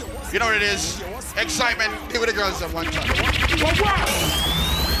You know what it is? Excitement. Here with the girls at one time.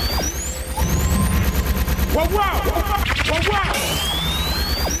 Wow, wow.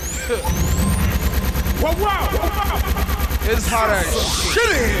 Wow, wow. It's hot as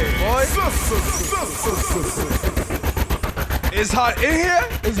shit in here, boy. It's hot in here.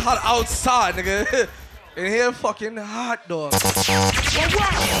 It's hot outside, nigga. In here, fucking hot dog.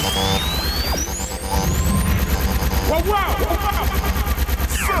 Wow, wow.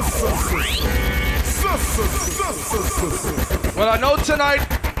 Well, I know tonight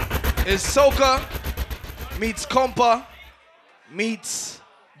is soca meets compa meets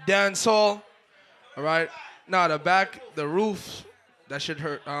dancehall. All right. Now the roof, that shit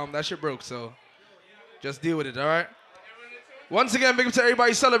hurt. That shit broke. So just deal with it. All right. Once again, big up to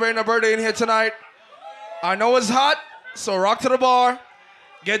everybody celebrating their birthday in here tonight. I know it's hot, so rock to the bar,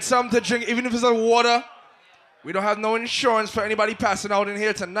 get something to drink, even if it's like water. We don't have no insurance for anybody passing out in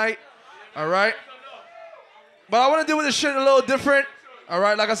here tonight. All right. But I want to do with this shit a little different. All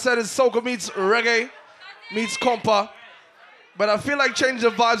right. Like I said, it's soca meets reggae meets compa. But I feel like changing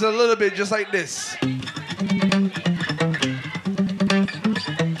the vibes a little bit, just like this.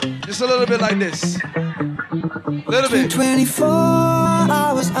 Just a little bit like this. A little bit. 24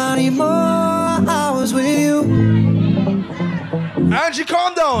 hours, I need more hours with you. Angie,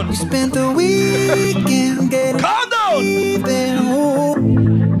 calm down. We spent the weekend getting calm down.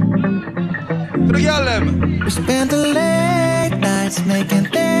 For the girl them. We spent the late nights making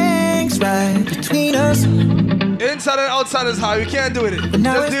things right between us. Inside and outside is high. We can't do it.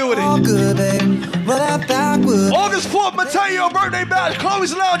 Just deal with it. Good, babe. August 4th, Mateo birthday bash.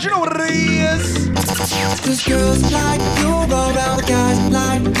 Chloe's Lounge. You know what it is. Cause girls like you go around with guys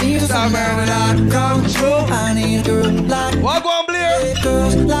like me. Stop around out of control. I need a girl like Walk on, Blair.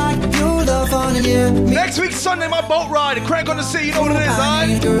 Girls like you love fun and yeah. Next week Sunday, my boat ride. Crank on the sea. You know what it is,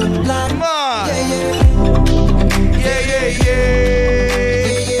 alright? Come on. Yeah.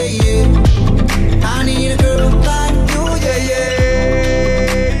 I need a girl like you.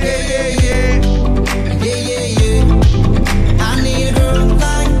 I need a girl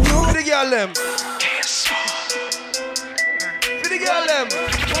like you. For the girl them. For the girl them.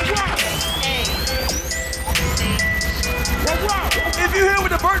 If you here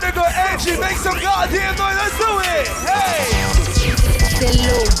with the birthday girl Angie, make some goddamn noise. Let's do it. Hey. That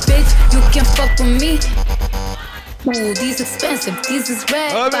little bitch, you can fuck with me. Ooh, these expensive, these is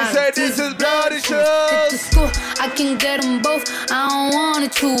red. I'm gonna say this is bloody shoes. School, I can get them both. I don't wanna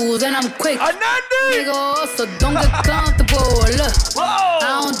choose, and I'm quick. Nigga, also don't get comfortable. Look,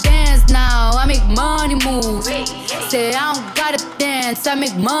 I don't dance now. I make money move. Say I don't gotta dance. I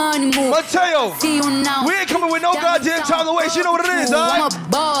make money move. Mateo, see you now. We ain't coming with no goddamn time to waste. You know what it is, alright? I'm a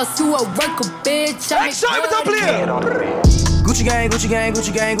boss, you a worker, bitch. I Excitement up here. Gucci gang, Gucci gang,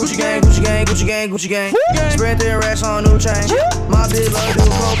 Gucci gang, Gucci gang, Gucci gang, Gucci gang, Gucci gang. Spread their racks on new chain. My bitch love do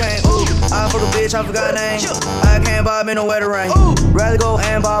cocaine. I fuck a bitch, I forgot name. I can't buy me no wetter rain. Rather go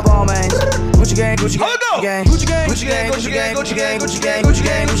and buy ball mains. Gucci gang, Gucci gang, Gucci gang, Gucci gang, Gucci gang, Gucci gang, Gucci gang, Gucci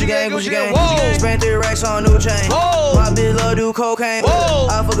gang, Gucci gang, Gucci gang. Spent their racks on new chain. My bitch love do cocaine.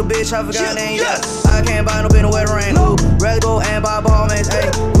 I fuck a bitch, I forgot name. I can't buy no bitch no wetter rain. Rather go and buy ball mains. Hey,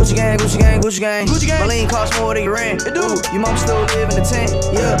 Gucci gang, Gucci gang, Gucci gang. My lean costs more than your rent. Your mom still live in the tent,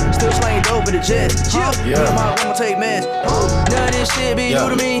 yeah. Still slaying dope in the jet, yeah. My room will take mess. None of this shit be new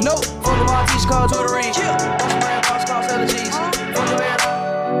to me. Nope. Fuck the bar, teach called tutoring. Yeah. Watch brand box cost allergies. Fuck the band.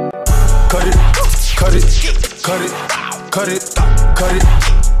 Cut it, cut it, cut it, cut it, cut it,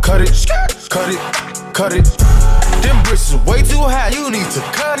 cut it, cut it, cut it. Them bricks is way too high, you need to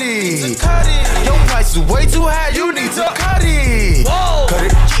cut it. Your price is way too high, you need to cut it. Cut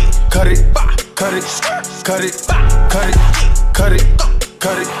it, cut it, cut it, cut it, cut it, cut it,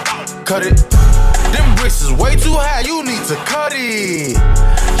 cut it, cut it. Them bricks is way too high, you need to cut it.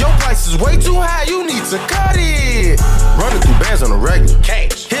 Your price is way too high, you need to cut it. Running through bands on the regular.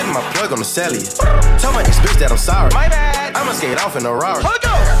 Hitting my plug on the cellular. Tell my ex-bitch that I'm sorry. My bad. I'ma skate off in a Rari.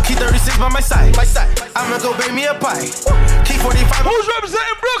 Key 36 by my side. I'ma go bake me a pie. Key 45. Who's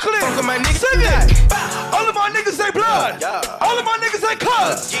representing Brooklyn? Fuck with my niggas. Sing it. All of my niggas say blood. All of my niggas say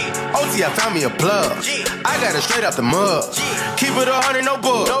cuz. OT, I found me a plug. I got it straight out the mud. Keep it 100, no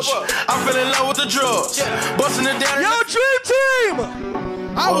bugs. I'm feeling low with the drugs. Busting it down. Yo, Dream Team.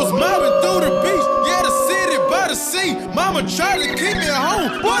 I was mobbing through the beach, yeah, the city by the sea. Mama tried to keep me at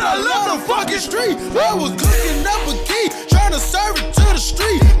home, but I love the fucking street. I was cooking up a key, trying to serve it to the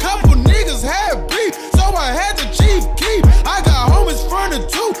street. Couple niggas had beef, so I had the chief keep. I got homies from the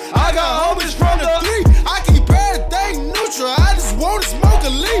 2, I got homies from the 3. I keep everything neutral, I just wanna smoke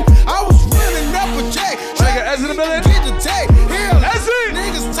a leaf. I was running up a jack, trying to get the tag. Here,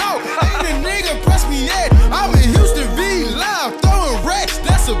 niggas talk,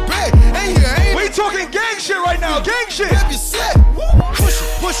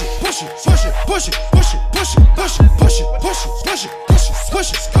 push it, push it, push it, push it, push it, push it, push it, push it, push it, push it,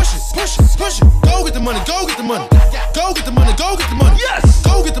 push it, push it, push it, push it. Go get the money, go get the money. Go get the money, go get the money. Yes!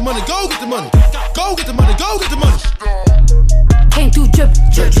 Go get the money, go get the money. Go get the money, go get the money. Came through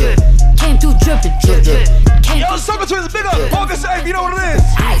drippin', drip, drip. Came through drippin', drip, drip. Yo, Sucker Twins, big up. August 8th, you know what it is.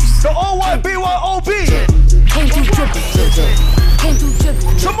 Ice. The OYBYOB. Came through drippin', drip, drip. Came through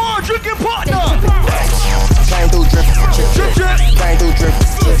drippin'. Tomorrow drinking partner. Came through drippin', Drip, drip. came through drippin',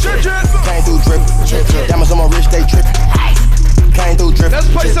 Drip, drip. came through drippin'. Diamonds on my wrist, they trippin'. Came through drippin'. Let's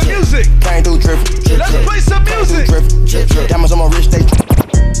play some music. Came through drippin'. Let's play some music. Diamonds on my wrist, they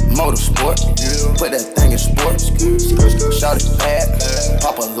Motorsport, put that thing in sports. Shout it bad,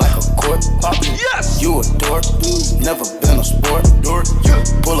 pop it like a court. Yes! You a dork, never been a sport.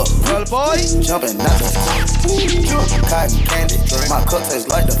 Pull up, Well, boy. jumping out the cotton candy. My cup tastes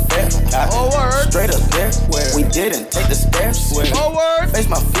like the fair. Oh, word. Straight up there, we didn't take the stairs. Oh, word. Face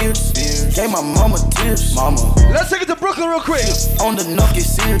my fears, gave my mama tears. Mama, Let's take it to Brooklyn real quick. on the nuck, get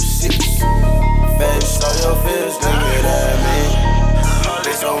serious. Face all your fears, look at me.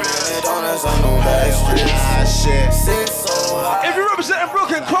 So many donuts on the back streets. If you're representing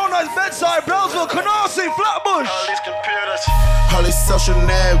Brooklyn, Cronus, Bedside, Brownsville, Canarsie, Flatbush. All these social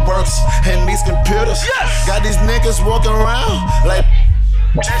networks and these computers. Yes! Got these niggas walking around like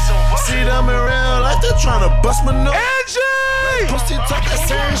see them in real life, they're trying to bust my nose. Angie! Pussy talk that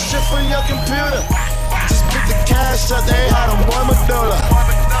same shit from your computer. Just pick the cash up, they had them boy Medulla.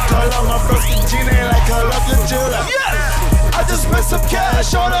 Call up my first Gina like call up the jeweler. Yes! I just spent some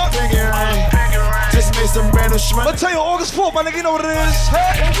cash on a pinky ring. Just made some brand new shmoney. I'll tell you, August 4th, my nigga, you know what it is.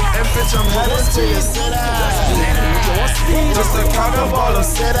 Hey! And bitch, I'm headed to your city. Just a cock up all of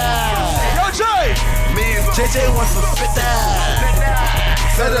city. Yo, Jay! Me and JJ wants to fit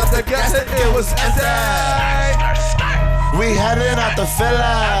that. Set up the gas and it was empty. We heading out the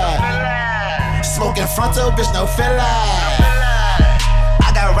villa. Smoking frontal, bitch, no filler.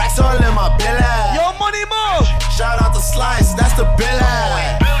 I got racks all in my belly. Yo, Money Mo! Shout out to Slice, that's the billy.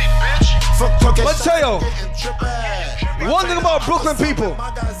 Fuck cooking. Let's tell you, one thing about Brooklyn people,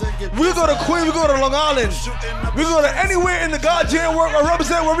 we go to Queens, we go to Long Island, we go to anywhere in the goddamn world or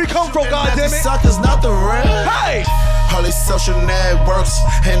represent where we come from, goddammit. Suckers, not the real. Hey! All these social networks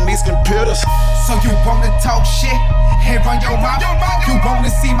and these computers. So you wanna talk shit and run your mouth? You wanna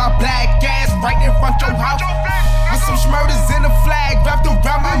see my black ass right in front your house? With some schmurders in a flag wrapped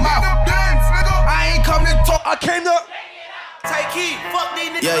around my mouth. I ain't come to talk. I came to... Take heat, fuck these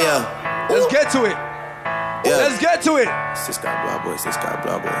niggas. Yeah. Let's get to it. Let's get to it. Sis got blah boy, sis got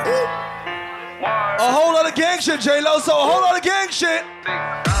blah boy. A whole lot of gang shit, J-Lo, so a whole lot of gang shit.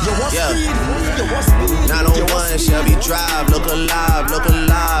 Yeah. 901 Shelby Drive, look alive, look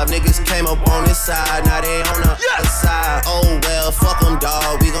alive. Niggas came up on this side, now they on the other side. Oh well, fuck them,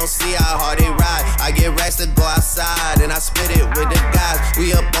 dawg. We gon' see how hard they ride. I get racks to go outside, and I spit it with the guys.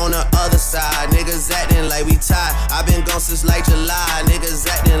 We up on the other side, niggas acting like we tied. I been gone since like July, niggas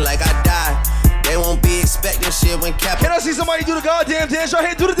acting like I died. They won't be expecting shit when Cap. Can I see somebody do the goddamn dance right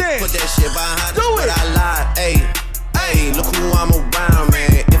here? Do the dance. Put that shit behind Do us, it. but I lied. Hey, look who I'm around,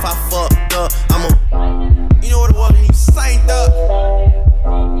 man. If I fucked up, you know what it was when you signed up.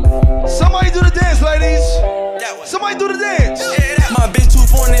 Somebody do the dance, ladies. Somebody do the dance. My bitch too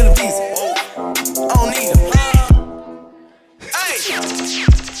foreign in the visa. I don't need him. Hey,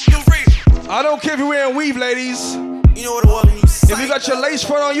 you free. I don't care if you're wearing weave, ladies. You know what it was when you If you got your lace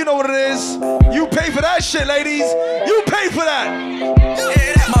front on, you know what it is. You pay for that shit, ladies. You pay for that.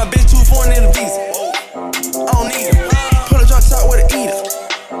 My bitch too foreign in the visa. I don't need him. Put a drop top with an eater.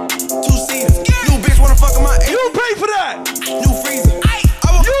 2-seater. You bitch wanna fuck with my eight. You pay for that. New freezer.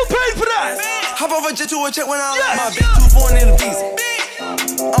 You pay for that. Hop over jet to a check when I like my bitch too foreign in the visa.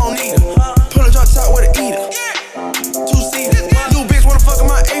 I don't need him. Put a drop top with an eater. 2-seater. You bitch wanna fuck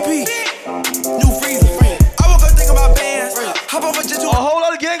with my AP. New freezer. I woke up thinking about bands. Hop over jet to A whole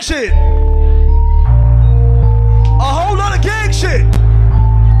lot of gang shit. A whole lot of gang shit.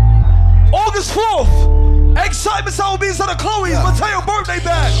 August 4th. Excitement sound will be inside of Chloe's Mateo birthday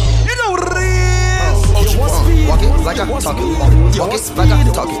bash. You know what it is. walk it like I talk it. Walk it like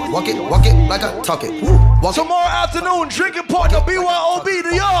I talk it. Walk it like I talk it. Tomorrow afternoon, drinking partner BYOB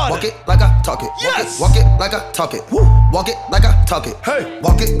the yard. Walk it like I talk it. Yes. Walk it like I talk it. Walk it like I talk it. Hey.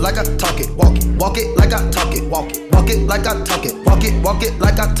 Walk it like I talk it. Walk it like I talk it. Walk it like I talk it. Walk it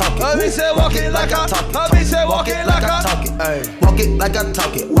like I talk it. Let me say walk it like I talk it. Let me say walk it like I talk it. Walk it like I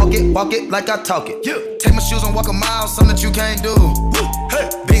talk it. Walk it like I talk it. Take my shoes and walk a mile, something that you can't do. Hey.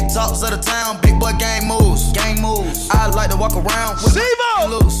 Big talks of the town, big boy gang moves. Gang moves. I like to walk around with Sivo.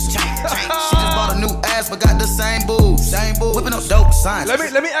 loose. She just bought a new ass, but got the same boobs. same bull, whipping up dope signs.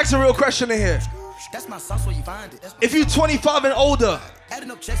 Let me ask a real question in here. That's my sauce where you find it. If you 25 and older,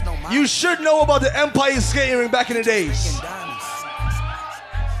 you should know about the Empire skating ring back in the days.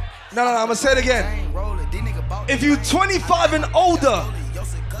 No, I'm gonna say it again. If you 25 and older,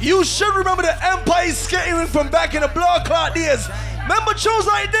 you should remember the Empire skating ring from back in the blood clot days. Remember shows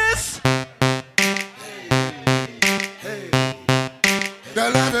like this? Remember?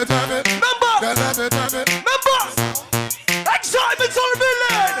 Excitement's on the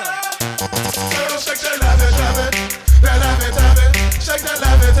villain! Shake that love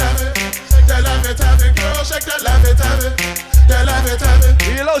it, girl, shake that love it.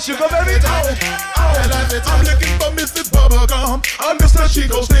 You know, sugar baby. I'm looking for Mrs. Bubblegum, Mr.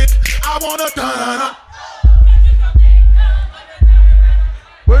 Chico Stick. I wanna dun.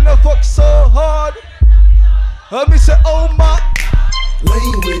 When the fuck so hard, let me say, oh my.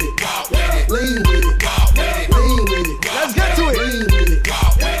 Lean with it, lean with it, lean with it. Let's get to it.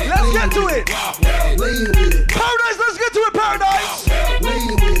 Let's get to it. Lean with it. Paradise, let's get to it, Paradise.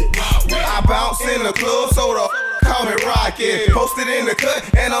 Lean with it. I bounce in the club, so the call me Rocket. Posted in the cut,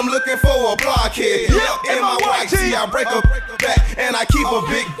 and I'm looking for a blockhead. Yep, In my white tee, I break a back, and I keep a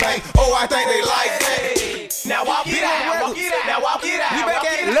big bang. Oh, I think they like that. Now walk it out, now walk it out.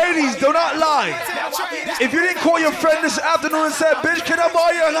 Ladies, do not lie. If you didn't call your friend this afternoon and said, bitch, can I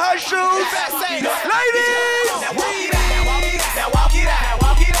buy your high shoes? Ladies! Now walk it out, now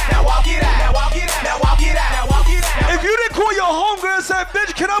walk it out, now walk it out, now walk it out, now walk it out, now walk it out, now walk it out. If you didn't call your homegirl and said,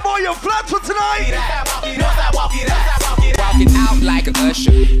 bitch, can I buy your flats for tonight? Walk it out like a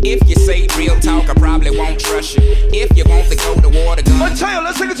usher. If you say real talk, I probably won't trust you. If you want to go to water gun. But tell you,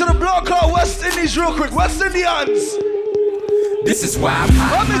 let's take it to the block called West Indies real quick. West Indians. This is why I'm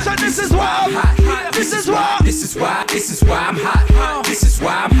hot. This is why I'm hot. This is why. This is why I'm hot. This is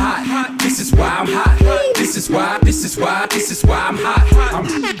why I'm hot. This is why I'm hot. This is why I'm hot.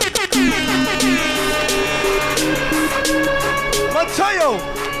 Mateo,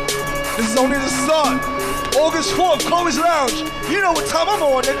 this is only the start. August 4th, Chloe's Lounge. You know what time I'm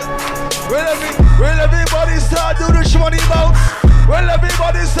on, nigga. Will everybody start do the shmoney bounce? Will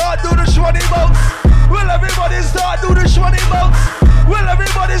everybody start do the shmoney bounce? Will everybody start do the shmoney bounce? Will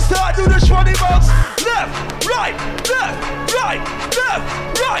everybody start do the shmoney bounce? Left, right, left, right,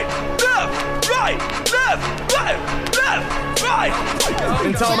 left, right, left, right, left, right, left, right.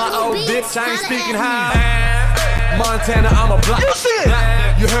 And told my old bitch I ain't speaking high. Montana, I'm a block. You see it?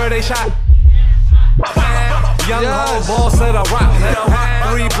 You heard they shot. Young hoe, ball said I rock.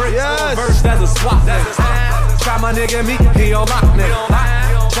 3 bricks, verse, that's a swap. Try my nigga me, he on lock, nigga.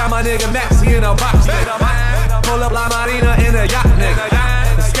 Try my nigga Max, he in a box, nigga. Pull up La Marina in a yacht, nigga.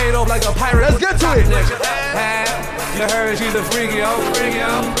 Skate off like a pirate. Let's get to it, nigga. You heard she's a freaky hoe.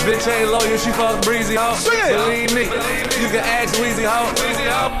 Bitch ain't loyal, she fuck breezy hoe. Believe me, you can ask Weezy hoe.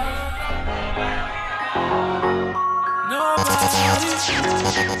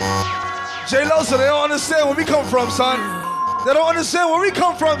 J-Lo, so they don't understand where we come from, son. They don't understand where we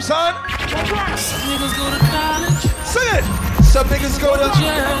come from, son. Some niggas go to college. Sing it. Some niggas go to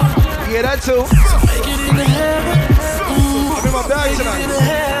jail. Yeah, that too. Make it into heaven. I'm in my bag tonight.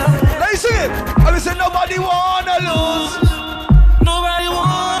 Let me sing it. I said nobody wanna lose. Nobody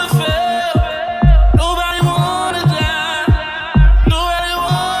wanna fail. Nobody wanna die. Nobody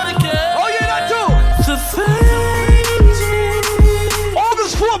wanna care. Oh yeah, that too. The things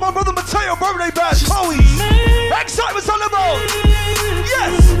August 4th, my brother Mateo birthday bash, Chloe. Excitement's on the boat.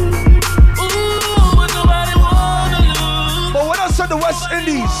 Yes. Ooh, but nobody wanna lose. But when I said the West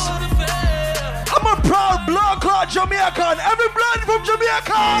Indies, I'm a proud blood clot Jamaican. Every blood from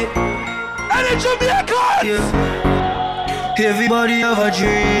Jamaica. Any Jamaican. Yeah. Everybody have a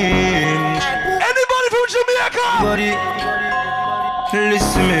dream. Anybody from Jamaica. Everybody,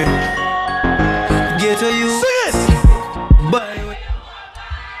 listen me. Get to you. Sing it. But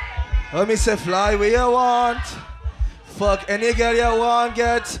let me say fly where you want. Fuck any girl you want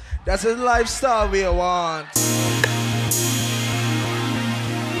get. That's the lifestyle we want.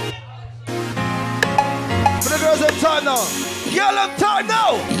 For the girls have time now. Y'all have time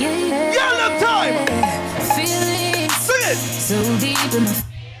now. Y'all have time. Feeling Sing it. so deep in my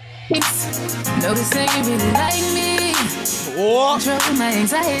noticing you really like me. Oh. Control my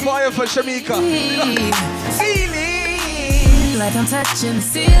anxiety. Fire for Shamika. Feeling like I'm touching the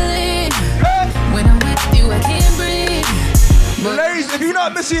ceiling. Hey. When I'm with you, I can't breathe. Ladies, if you're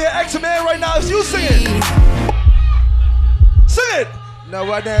not missing your ex-man right now, it's you sing it. Sing it. No,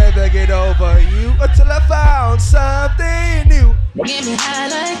 I never get over you until I found something new. Get me high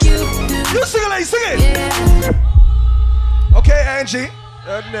like you do. You sing it, lady, sing it. Yeah. Okay, Angie.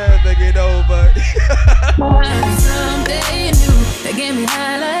 I'll never get over. Someday new, they get me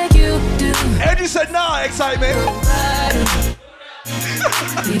high like you do. Angie said, nah, excitement.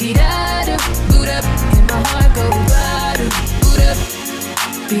 Be-dee-da-do, boot up, and my heart go bada, boot up.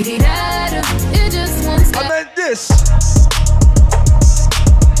 Be-dee-da-do, it just won't stop. I meant this.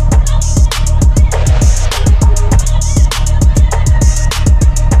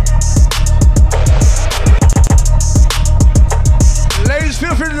 Ladies,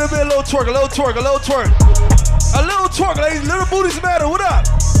 feel free to do a little twerk, a little twerk, a little twerk. A little twerk, ladies. Little booties matter. What up?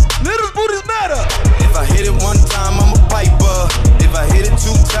 Little booties matter. If I hit it one time, I'm a piper. If I hit it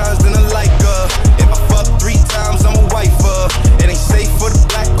 2 times, then I like her. If I fuck 3 times, I'm a wifer. It ain't safe for the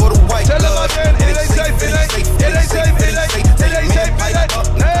black or the white. Tell them again, it ain't safe, it ain't safe, it ain't safe, it ain't safe, it ain't safe, it ain't safe.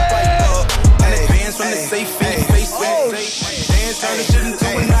 And it bands from the safe in the face. Dance turn the shit into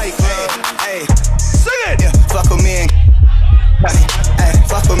a knife. Sing it. Yeah, fuck with me and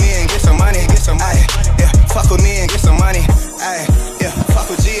fuck with me and get some money. Yeah, fuck with me and get some money. Yeah, fuck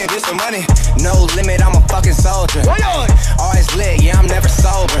with G and get some money. No limit, I'm a fucking soldier. Always lit, yeah, I'm never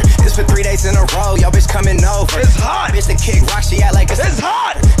sober. This for 3 days in a row, yo, bitch coming over. It's hot. Bitch, the kick rock, she act like it's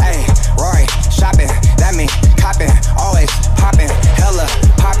hot. Hey, Rory, shopping, that mean copping, always popping, hella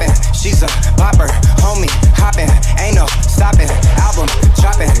popping. She's a bopper, homie, hopping, ain't no stopping. Album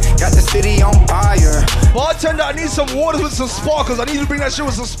dropping, got the city on fire. Bartender, I need some water with some sparkles. I need you to bring that shit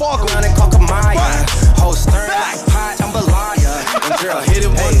with some sparkles. Running Cocamaya, whole stern like pot, jambalaya. And girl, hit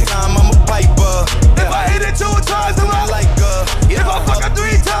it one time, I'm a piper. If I hit it 2 times, then I like her. If I fuck her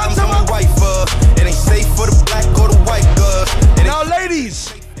 3 times, I'm a wifer. It ain't safe for the black or the white girl. Now,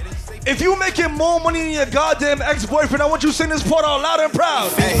 ladies, if you making more money than your goddamn ex-boyfriend, I want you to sing this part out loud and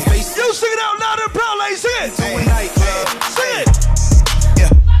proud. You sing it out loud and proud, ladies. Sing it. Sing it.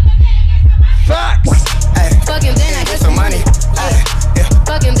 Facts. Fuck him, then I get some money.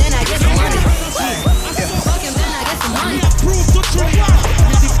 Fuck him, then I get some money. Fuck him, then I get some money.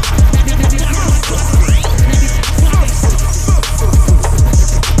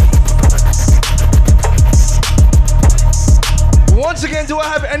 Once again, do I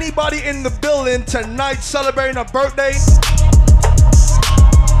have anybody in the building tonight celebrating a birthday?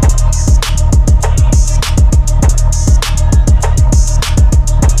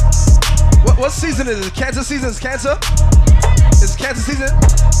 What season is it? Cancer season? Is cancer? Is cancer season?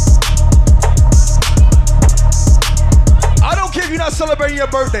 I don't care if you're not celebrating your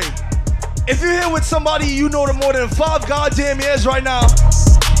birthday. If you're here with somebody you know them more than 5 goddamn years right now.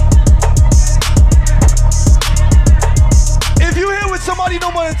 If you're here with somebody you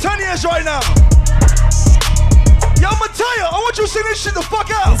know more than 10 years right now. Yo, Mattia, I want you to sing this shit the fuck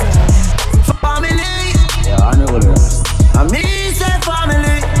out. Family. Yeah, I know what it is. I mean, say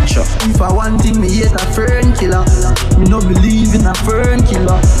family. Sure. If I want thing, me hate a fern killer. Me no believe in a fern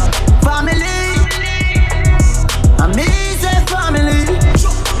killer. Family. I mean, say family.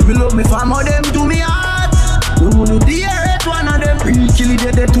 Me love me family, them to me heart. We wanna dear one of them. Real kill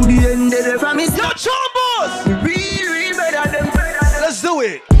it dead to the end. They promise. Yo, Chambers. Real better than. Let's do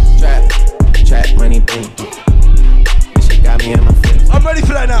it. Trap money thing. She got me in my face. I'm ready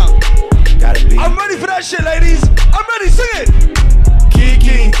for that now. Gotta be. I'm ready for that shit, ladies. I'm ready. Sing it.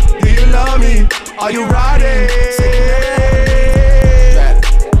 Kiki, do you love me? Are you riding?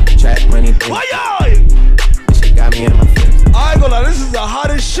 Trap money thing. Why y'all? She got me in my face. I ain't gonna lie, this is the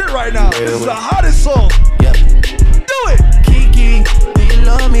hottest shit right now. This is the hottest song. Yeah. Do it. Kiki, do you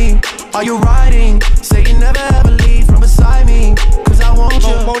love me? Are you riding? Say you never ever leave from beside me. Cause I want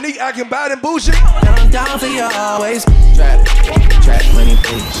you. Monique acting bad and bougie. And I'm down for you always. Trap money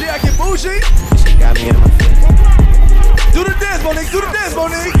thing. She acting bougie. She got me in my face. Do the dance, Monique. Do the dance,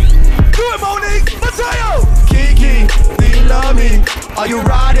 Monique. Do it, Monique. Mateo. Kiki, do you love me? Are you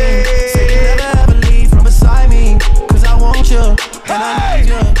riding? Say you never ever leave from beside me. Cause I want you. And I need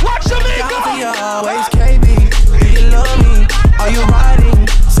you. Watch your man down go. for you always. KB, do you love me? Are you riding?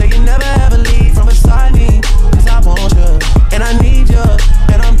 Say you never ever leave from beside me. Cause I want you. And I need you.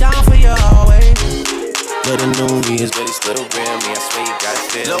 And I'm down for you always. Little newbies, but he still real me. I swear you gotta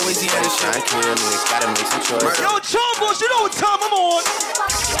feel me. Louisiana try and kill me. Gotta make some choices. Yo, Chambers, you know what time I'm on.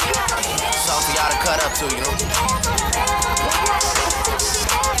 Something for y'all to cut up to, you know?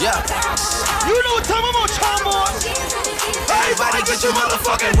 Yeah. You know what time I'm on, Chambers. Everybody get your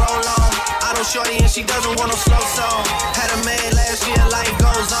motherfucking roll on. I know shorty and she doesn't want no slow song. Had a man last year, life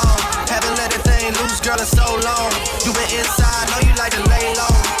goes on. Haven't let that thing loose, girl, in so long. You been inside, know you like to lay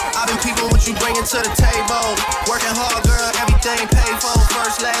low. I've been peeping what you bringing to the table. Working hard, girl, everything paid for.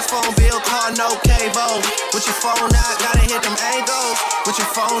 First, last phone bill, car, no cable. With your phone out, gotta hit them angles. With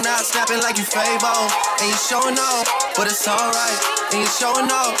your phone phone out, snapping like you Fable. And you showing off, but it's alright. And you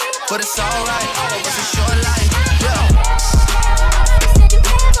showing off, but it's alright. It's a short life, yeah.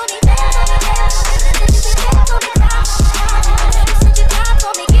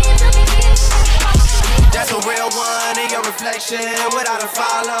 That's a real one in your reflection. Without a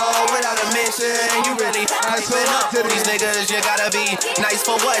follow, without a mention. You really hyping up to these niggas. You gotta be nice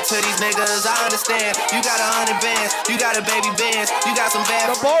for what to these niggas? I understand. You got 100 bands, you got a baby bands, you got some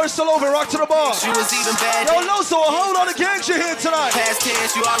bad. The bar is still open, rock to the bar. She was even bad. Yo, Loso, a whole lot of gang shit here tonight. Past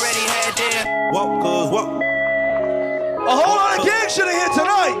tense, you already had them. Walk, cuz walk. A whole lot of gang shit in here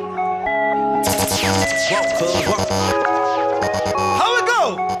tonight. Walk, cuz walk. How it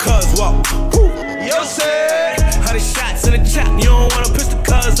go? Cuz walk. Yo, say. 100 shots in the chop, you don't wanna push the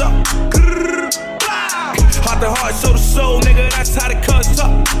cuz up. Heart to heart, soul to soul, nigga, that's how the cuz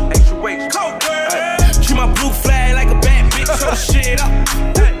up. Extra weight, cold girl. Treat my blue flag like a bad bitch, show the shit up.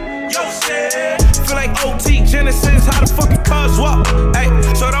 Yo, say. Feel like OT Genesis, how the fucking cuz walk. Hey,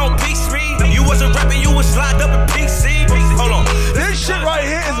 so don't piece me. You wasn't rapping, you was locked up in PC. Hold on. This shit right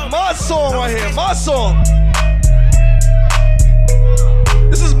here is my song right here, my song.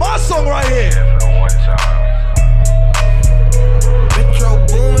 This is my song right here. Metro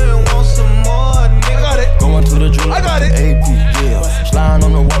booming, want some more, nigga. I got it. Going to the drill. I got it. AP, yeah. Sliding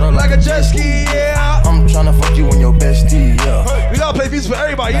on the water Like a jet ski, yeah. I'm tryna fuck you on your bestie, yeah. We gotta play music for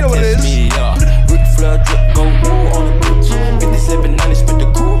everybody, you know what it is. Me, yeah. Brick flood drip, go woo on the bitch. 5790, spit the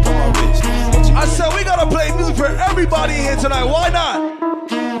coupe on my wrist. I said we gotta play music for everybody in here tonight. Why not?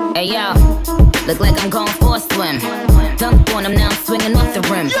 Hey yo, look like I'm going for a swim. Dunked on him, now I'm swinging off the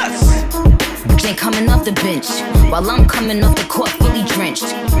rim. Yes! Bitch ain't coming off the bench, while I'm coming off the court fully drenched.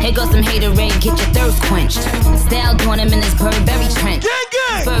 Here goes some haterade, get your thirst quenched. Styled on him in this Burberry trench. Gang,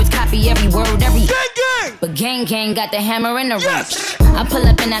 gang! Birds copy every word, every Gang, gang! But gang, gang got the hammer and the wrench. Yes! I pull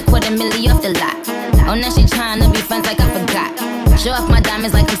up in that $250,000 off the lot. Oh, now she tryna be friends like I forgot. Show off my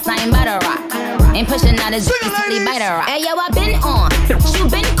diamonds like I'm signed by the rock. Ain't pushing out his instantly by the rock. Hey yo, I been on, you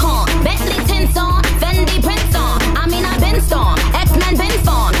been con. Bentley tints on, Fendi prints on. I mean I been storm, X-Men been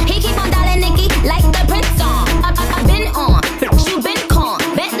form. He keep on dialing Nicky like the Prince on. I been on, you been con.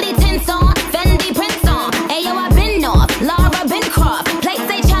 Bentley tints on, Fendi prints on. Hey yo, I been off, Laura been Croft. Place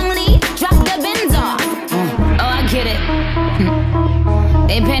say Chang Lee, drop the bins off. Oh, I get it.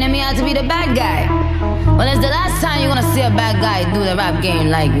 They painted me out to be the bad guy. Well, it's the last time you're gonna see a bad guy do the rap game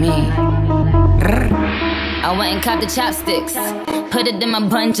like me. I went and copped the chopsticks, put it in my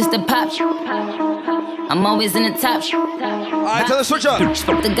bun just to pop. I'm always in the top. Alright, tell us switch up.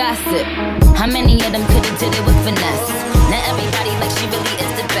 Stop the gossip. How many of them could've did it with finesse? Not everybody like she really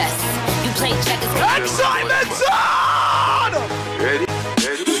is the best. You play checkers. Excitement on! Ready?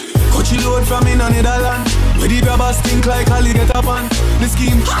 Coachy load from in on Netherland. Where the grabbers stink like Ali get up on. The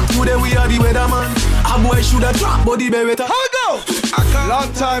scheme hot today we are the weatherman. A boy shoulda drop body beretta. How it go?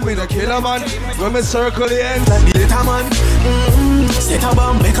 Long time in a killer man. When me circle the end. Like the later man. Set a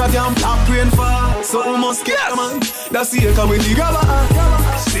bomb, make a damn black rain fall. So we must get a man. That's the echo with the grabber.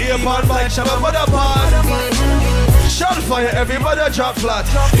 See a pan bike, shabba bada pan. Shot fire, everybody drop flat.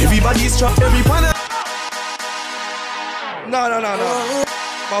 Everybody's trapped, every pan. No.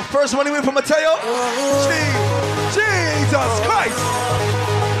 My first money win for Mateo. Jesus Christ.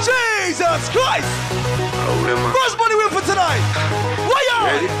 Jesus Christ. First money win for tonight. Why y'all?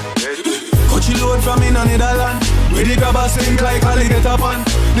 Coachy load from in on Netherland. Where the grabbers stink like Ali get up on.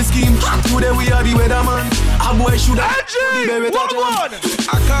 The scheme hot today we are the weatherman. A boy shoulda Angie, one.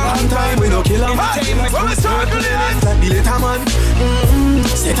 Long time we no kill a man. When we circle the end. Like the later man.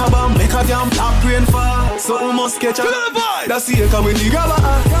 Set a bomb, make a damn black rain fall. So we must catch a man. That's the echo with the grabber.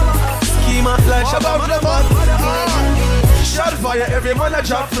 Schema like Shabba Motherfucker. Shot fire, every man a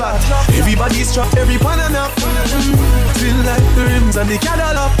drop flat. Everybody's trapped, every pan and up. Still like the rims and the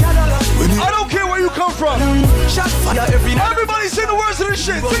Cadillac. I don't care where you come from. Shot fire every night. Everybody sing the words of this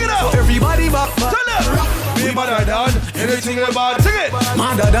shit. Sing it out. So everybody back. Tell them. Be mother down, everything we bad. Sing it.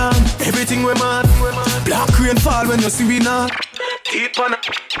 Mother down, everything we mad. Black rain fall when you see we now. Deep on.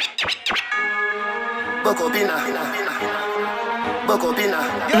 Bokobina.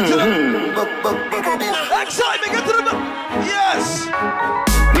 Get to the excitement, get to the yes.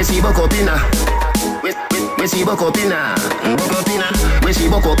 We see Bokobina. We see Bokopina. We see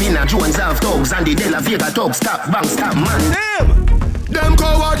Bokopina. Jones have dogs and the De La Vega dogs. Stop, bang, stop, man. Damn. Them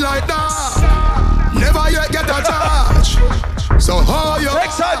coward like that. Never yet get a charge. So how you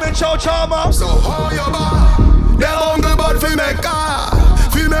excitement, chow chama. So how you bar. Them hungry but fi make car.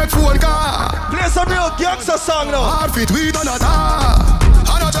 Fi make phone car. Play some real gangster song now. Hard fit we done at all.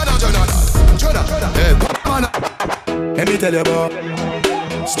 Let me tell you about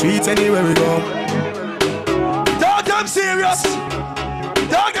Streets anywhere we go. Dog, I'm serious.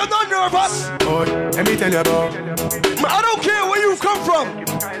 Dog, I'm not nervous. Oh, let me tell you about. I don't care where you come from.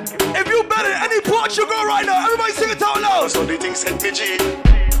 If you better than any port you go right now, everybody sing it out loud. So the thing sent me G.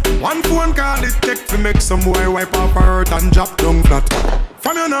 One phone call it take to make some boy wipe off her hurt and drop down flat.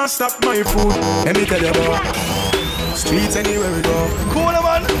 From you not stop my food. Let me tell you about. Streets anywhere we go. Cool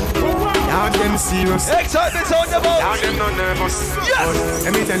man. Dog them serious. Excitement on the boat. Dog them not nervous. Yes.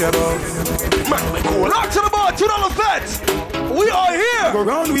 Let me tell you about. Man, cool. Rock to the bar, $2 bet. We are here. Go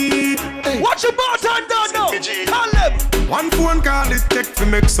round weed. Watch your bar turn down now. Tell them. One phone call it take to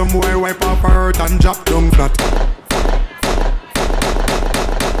make some boy wipe off her hurt and drop down flat.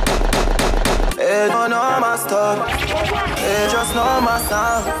 They don't know my stuff. They just know my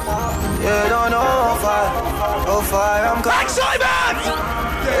sound. They don't know how far I'm coming. Excitement!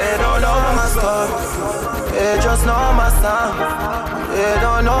 They don't know my stuff. They just know my sound. They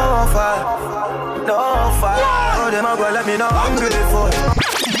don't know how far. Oh, they might go let me know I'm good before.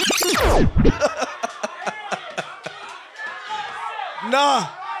 Nah.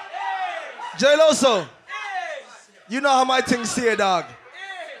 J Loso. You know how my things here, dog.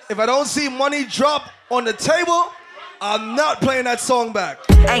 If I don't see money drop on the table, I'm not playing that song back.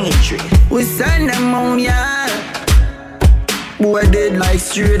 Angry. We send them on, yeah. Boy dead like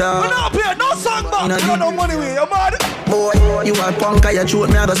straight up. We're not playing no song back. You got no money with you, mad? Boy, you a punk, I throat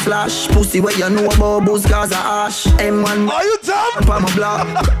me I go slash. Pussy where you know about booze cause of ash. M1. Are you dumb? On my block.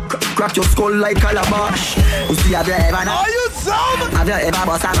 Crack your skull like calabash. Pussy have you ever Are you dumb? Have you ever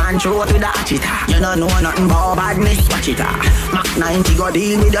bust a man throat with a hatchet? You don't know nothing about badness, watch it. Mac 90 go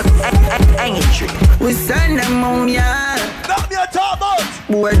deal with the angry. We send them on, yeah. Knock me a top out.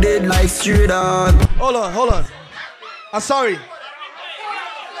 Boy dead like straight dog. Hold on. I'm sorry.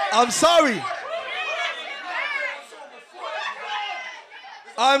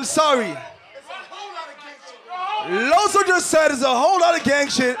 Loso just said there's a whole lot of gang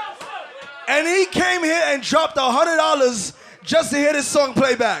shit, and he came here and dropped $100 just to hear this song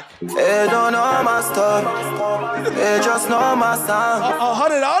play back. They don't know my stuff. They just know my sound.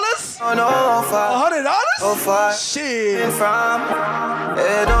 $100? Don't know how far. $100? How far. Shit. From.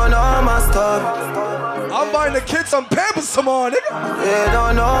 They don't know my stuff. I'm buying the kids some Pampers tomorrow, nigga. They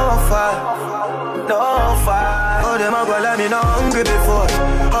don't know how far. No far. Oh, them a go let me know hungry before.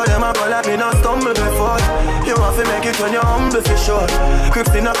 Oh, them a go let me know stumble before. You want to make it when you're humble for sure.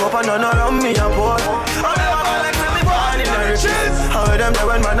 Crips in a cup and none around me a boy. Oh, them a go like me born in the riches. How them there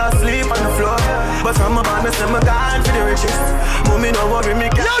when man asleep on the floor. But from my band, me say me gone for the riches. But me no worry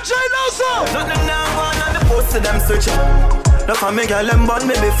me get. Yo, J Loso! Nothing now going on the post to them switching. Look how me girl them born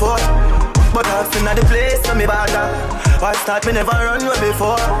me before. But I've seen at the place so me bother. Why start me never run way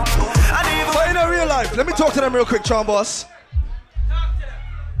before. But in a real life, let me talk to them real quick, Tron Boss.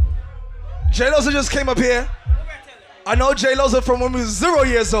 J Loso just came up here. I know J Loso from when we was 0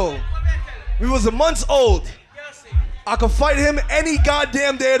 years old. We was a month old. I could fight him any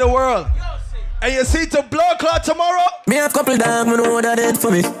goddamn day of the world. And you see to blood clot tomorrow? Me have couple dogs, me know what that did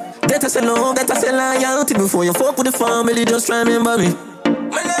for me. That I say love, that I say loyalty. Before you fuck with the family, just try remember me.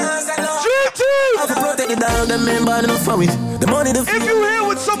 I have to protect the dog, them member enough for me. The money, the if you here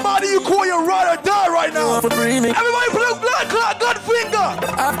with somebody, you call your ride or die right now. Everybody put blood clot, gun finger.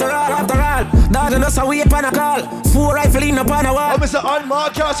 After all, dog and us a wait on a call. 4 rifle in upon a wall. Oh, Mr.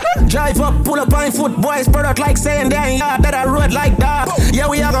 Unmarked Casket. Drive up, pull up on foot, boys, product like saying they ain't yard that I road like that. Yeah,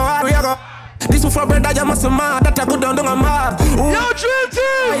 we are go. This one for brother, you must mad. That I go down a mad. Yo, Dream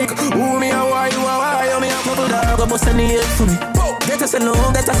Team! Ooh, me a why, you a why. You me a couple dog, go bust any hate for me. That I say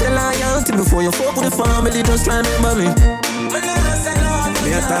love, that I say loyalty. Before you fuck with the family, just try remember me.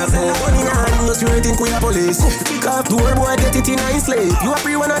 Me a talk about money now, just you ain't think we a police. Kick off the world, boy, get it in a slave. You a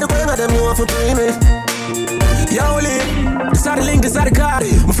free one of the gang of them, you want to pay me. Yo, Lee, this are the link, this are the card.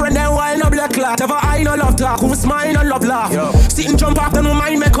 My friend them wild, no black clot. Never I no love talk, who smile and love laugh. Sit and jump off, then my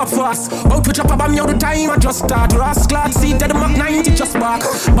mind make up fast. Out to chop up, I'm the time I just start. Rascal, seat at the Mach 90 just back.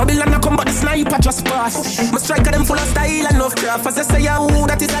 Babylon I come, but the sniper just pass. My striker them full of style and love craft. As I say, ooh,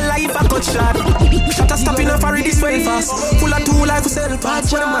 that is a life I got shot. Shot a stop in a furry this way fast. Full of two life, we sell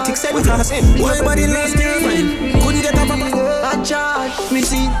parts, automatic, send class. Why body last game? Couldn't get up, I charge, me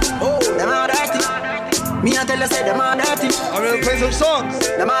see. Them are dirty. Me and tell you say them are dirty. I'm gonna play some songs.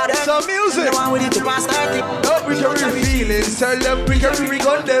 Them are dirty. Some music. The one with it to pass 30. No, we carry feelings. Tell them we carry me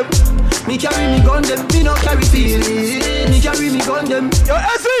gun them. Me carry me gun them. Me no carry feelings. Me carry me gun them. Yo,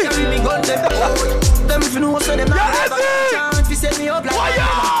 Essie! Carry me gun them. Them if you know so them not never chance. Fi set me up like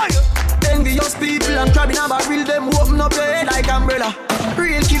why? Envious people and crabbing a barrel. Them open up your head like umbrella.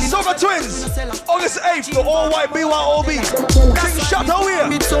 Real killing. Soca Twins, August 8th, the all-white BYOB. King shot away.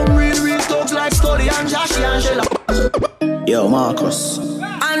 Meet some real thugs like Stolly and Jackie and Shella. Yo, Marcus.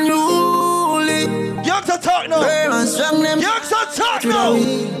 Unruly. Youngster talk now. Youngster talk now.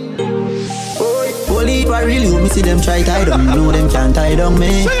 Holy, if I really want me see them try tie down, know them can't tie down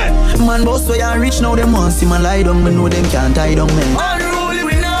me. Man, boss way and rich now them want see man lie down, but know them can't tie down me. Unruly,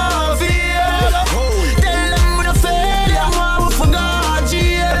 we know fear. Tell them we no failure, man, we forgot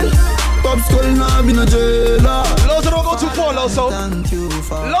jail. Pop skull now be no jailer. Loso don't go too far, Loso.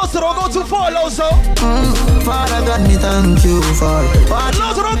 Loso don't go too far, Loso. Father God, me thank you for.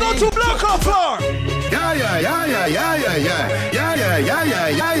 Loso don't go too black or far.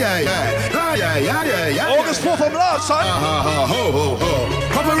 August 4th from last, son.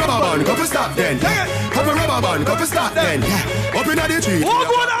 Couple rubber band, couple stop then. Couple rubber band, couple stop then. Up in the tree. What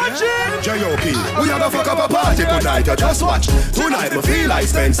going on, Jim? J.O.P. We have a fuck up a party tonight. You just watch. Tonight we feel like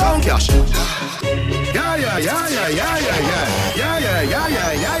spend some cash.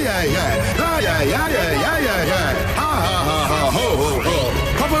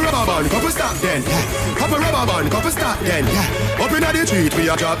 Couple rubber band, couple stop then. Couple rubber band, couple stop then. Up in the street, we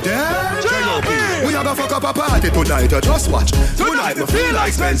a drop dead. J.O.P. We have a fuck up a party tonight. You just watch. Tonight we feel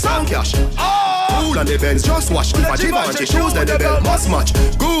like spend some cash. Cool and the Benz just wash. If a Givenchy shoes, then the belt must match.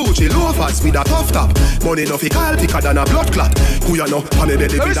 Gucci loafers with a tough top. Money no fi call thicker than a blood clot. Who you know? Honey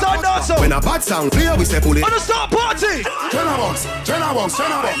belly with a hot top. When a bad sound clear, we say pull it. On the start party. Jenna box, Jenna box,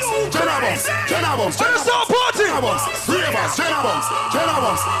 Jenna box, Jenna box, Jenna box. On the start party. Jenna box, three of us. Jenna box, Jenna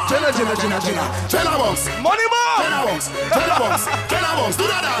box, Jenna box. Money man. Jenna box, Jenna box, Jenna box. Do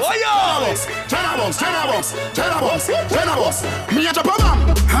that. Oh yeah. Jenna box, Jenna box, Jenna box, Jenna box. Me a drop a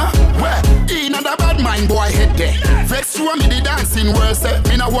bomb. Huh? Where? In a bad mind boy head there. Vex show me the dancing worse.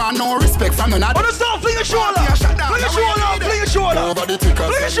 Me no want no respect from none of them. On the start, fling your shoulder. Fling your shoulder, fling your shoulder. Over the tickers.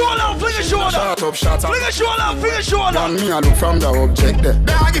 Fling your shoulder, fling your shoulder. Shut up, shut up. Fling your shoulder, fling your shoulder. And me a look from the object there.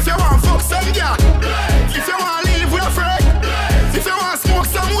 Dog, if you want fuck some girl, if you want live with a friend, if you want smoke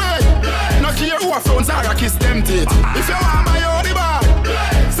some way, no care who a phones are a kiss them teeth. If you want buy all the bar,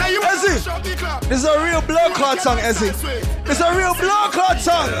 say you want to shop the club. This is a real blood clot song, Ezzy. This is a real blood clot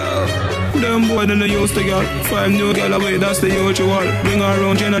song. Them boy don't use the girl. 5 new girl away, that's the usual. Bring her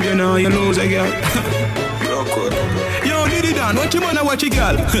around, Jenna, you lose a girl. Yo, Diddy Dan, what you wanna watch a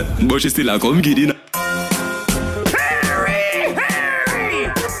girl? But she still a come giddy now. Harry,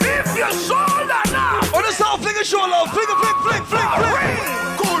 lift your shoulder now. On the start, fling your shoulder, fling.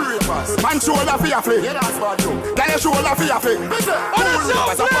 Cool rippers, man shoulder for your flick. Yeah, that's what you. Get your shoulder for your flick. On the start,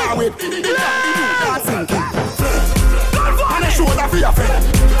 fling. On the shoulder for your flick.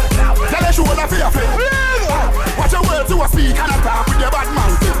 Get your shoulder for your flick. Watch your words to a speak and a talk with your bad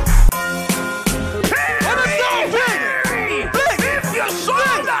mouth. On the start, fling. Lift your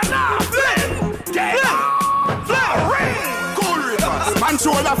shoulder now. Cool rippers, man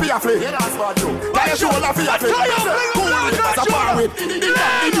shoulder for your flick. Yeah, that's what you. Get your shoulder for your flick. Cool rippers, a bar with the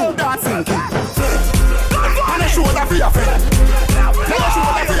new dancing. On the shoulder for your flick. Get your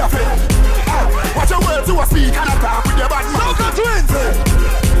shoulder for your flick. Watch your words to a speak and a talk with your bad mouth. Soca Twins.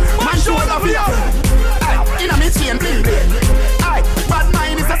 Man shoulder for your flick. Inna me chain bling bling. Bad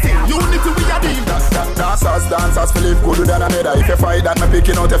mind is a sin. Unity we a deal. Dancers feel live good than another. If you fight that, me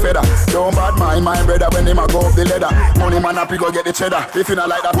picking out a feather. Don't bad mind my brother when him a go up the ladder. Money man up, he go get the cheddar. If you not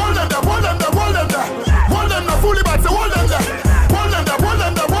like that, hold them there, hold them there, hold them there. Hold them there, fully back, so hold them there. Hold them there, hold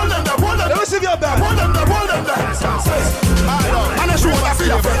them there, hold them there, hold them there. Let me see if you're back. Hold them there, hold them there. And a shoulder for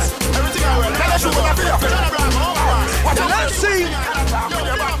your face. Everything I wear. And a shoulder for your face.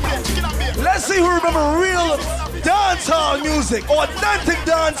 Let's see who remember real dancehall music, authentic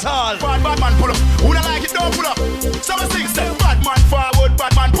dancehall. Bad man pull up. Who don't like it, don't pull up. Some things say bad man forward,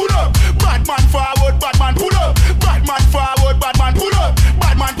 bad man pull up. Bad man forward, bad man pull up. Bad man forward, bad man pull up.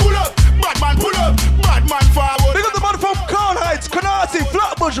 Bad man pull up. Bad man pull up. Bad man forward. Big up the man from Crown Heights, Canarsie,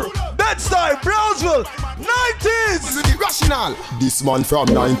 Flatbush, Bed-Stuy, Brownsville, 90s. Rational. This man from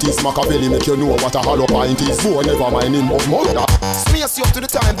 90s, Machiavelli make you know what a hollow pint is. Boy, never mind him of murder. Space you up to the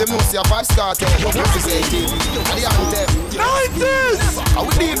time, them know see a 5-star tell. Representing the anthem. 90s. I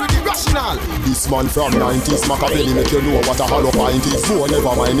will deal with the rational. This man from 90s, Machiavelli make you know what a hollow pint is. Boy,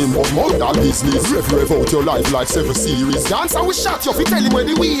 never mind him of murder business. Rev out your life like 7 series. Dance and we shot you, fi tell him where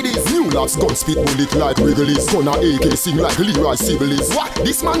the weed is. New lads gun spit bullet like Wrigley's. Gonna AK sing like Leroy Sibbles. What?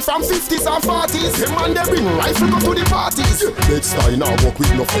 This man from 50s and 40s. Them man they bring rifle go to the parties. Next time now walk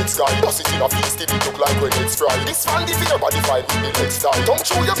with no flex guy. Bust it in a feast, it look like when it's fried. This fan the fear body fight with the next time. Don't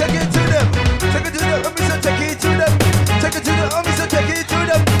show your. Take it to them. Take it to them. Let me say take it to them. Take it to them. Let me say take it to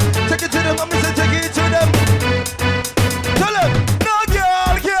them. Take it to them. Let me say take it to them. Tell them. No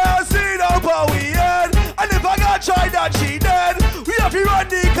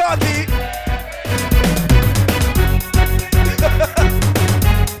Carti.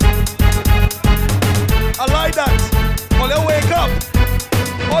 I like that. Only wake up.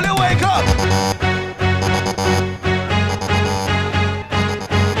 Only wake up.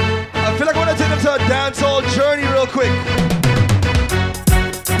 I feel like I want to take them to a dancehall journey real quick.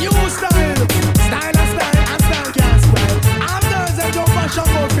 New style. Style and style and style can't spoil. I'm girls that don't fashion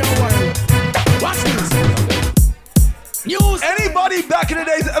out for a while. Watch this. News. Anybody back in the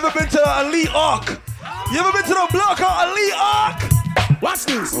days ever been to the Elite Arc? You ever been to the block called Elite Arc? Watch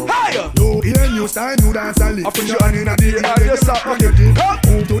this. Higher. You hear new style, new dance style. Up in your hand in a day, and just stop on your dick.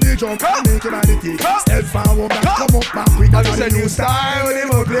 Move to the jump, and make your body tick. Step forward, back, come up, back quick. I just a new style, when they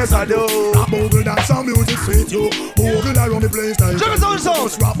place I do. Rap bogle dance, some music sweet you. Bogle around the place style. Juggle sound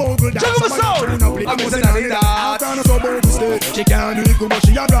sound. Rap bogle dance, juggle sound. I'm missing a that. I'm trying to so bogle stay. She can't do it good, but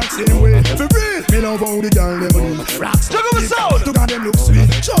she a rock same way. For real, me love how the girl never knew. Rock juggle sound. Look at them look sweet.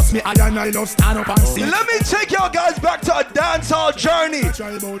 Trust me, I love stand up and sing. Let me take y'all guys back to a dancehall journey.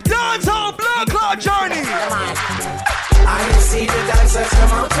 Dancehall blood clot journey. I see the dancers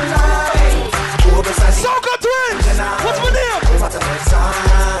come out tonight. Soca Twins. What's my name?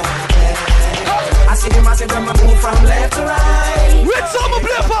 I see them as them move from left to right. Red Summer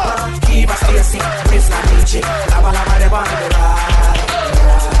Play Keep us Stacy, Mr. DJ, lava lava the band.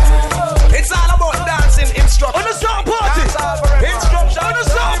 It's all about dancing instruction. On the sound party. Instruction. On the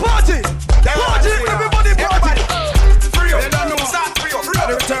sound party. Party, everybody party. I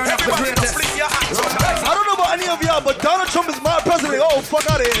don't know about any of y'all, but Donald Trump is my president. Oh, fuck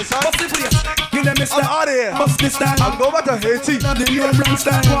out of here, son. I'm out of here. I'm going back to Haiti.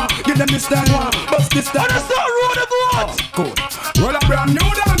 Give them this style. Bust this style. On the sound road of what? Good. Roll a brand new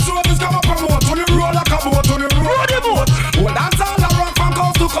dance, so this come up from what? On the roll like a boat, on the road the boat. Well, dance all around from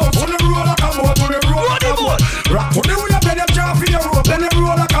coast to coast. On the roll like a boat, on the road the boat. Rock to the wheel, then you jump in your rope. Then you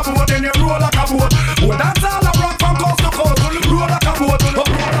roll like a boat, then you roll like a boat. Well, dance all around from coast to coast. On the roll like a boat, on the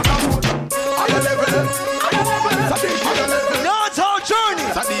roll like a boat. Dancehall journey.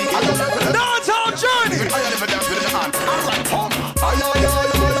 Dancehall journey. I know.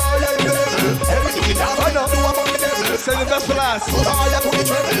 Save the best for last.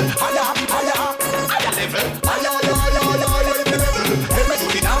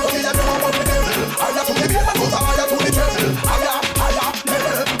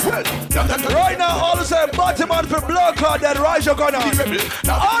 Right now, all of a sudden, Batman for blood clot that rise your gun on. All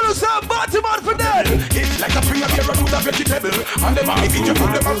of a sudden, Batman for dead. It's like a spring of your root of vegetable. And the man, if you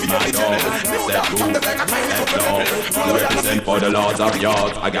put them up in the represent for the lords of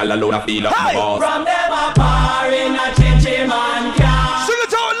yards. I got a load of feel up my balls. From them a bar in a chinchy man car. Sing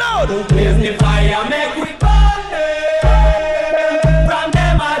it out loud. Blaze the fire, make we burn. From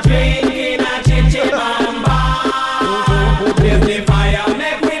them a drink in a chinchy man bar. Blaze the fire,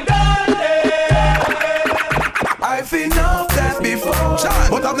 make we burn. I've seen enough dance before,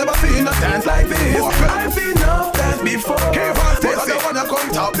 but I've never seen a dance like this. I've seen enough dance before, but I don't wanna come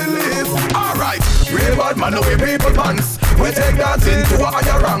top the list. Alright, real bad man, no way people pants. We take dancing to a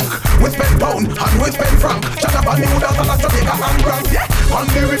higher rank. We spend pound and we spend franc. Shut up and new dance and a Jamaica and grand. Yeah, on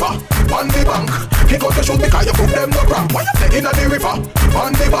the river, on the bank. Kick out the shoes because you put them no cramp. Why you say in the river,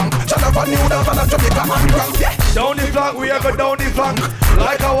 on the bank. Shut up and new dance and a Jamaica and grand. Yeah, down the flank, we are go down the flank.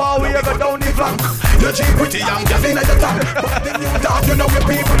 Like a wall, we are go down the flank. You're cheap, pretty young, just in the tank. But the new dance, you know we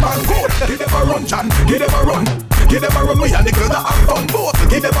people man good. Give them a run, John, give them a run. Give them a run, me and the girl that have fun both.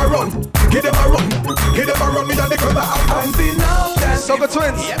 Give them a run, give them a run. Give them a run, me and the girl that have fun. Soca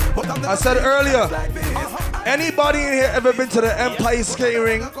Twins, I said earlier, anybody in here ever been to the Empire Skating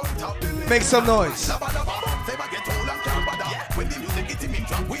Ring? Make some noise.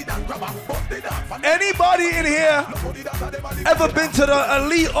 Anybody in here ever been to the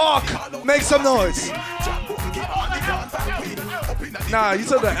Elite Arc? Make some noise. Nah, you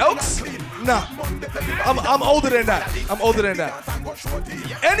said the Elks? Nah, I'm older than that. I'm older than that.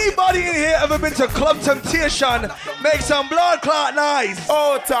 Anybody in here ever been to Club Temptation? Make some blood clot noise.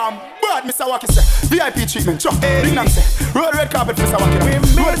 Oh, Tom, bad Mr. Wacky say VIP treatment, chop. Big Nam say roll red carpet, Mr. Wacky.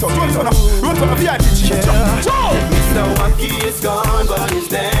 Roll to VIP treatment, chop. Mr. Wacky is gone, but his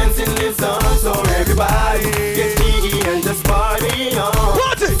dancing lives on. So everybody get jiggy and just party on.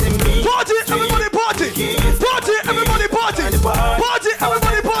 Party, party, everybody party. Party, everybody party. Party,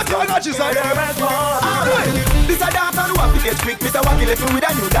 everybody party. I got you, son. This a dance and wacky get quick. Mr. Wacky left me with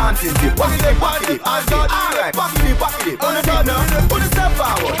a new dancing tip. Wacky dip, and dip. Alright, wacky dip. On the top now, on the step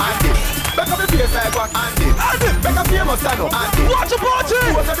forward and dip. Back up the face like what and dip. Back up famous stand up and dip. Watch a party.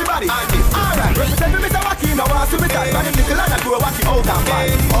 Watch everybody and dip. Alright, represent me Mr. Wacky now. Want to be tight, and him little and I do a wacky out and back.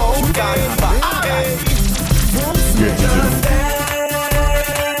 Out and back. Alright. Just dance.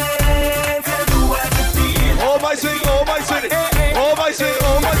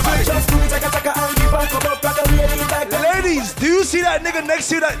 see that nigga next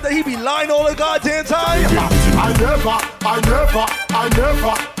to you that he be lying all the goddamn time? I never, and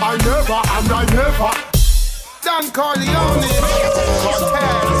I never. Dan Corleone.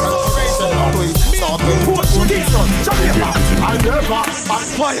 I never,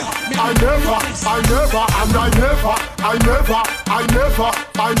 fire. I never, and I never.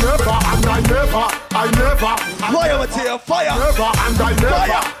 Fire, Mateo, fire. Never, and I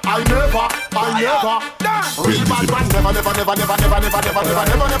never. Real bad man, never.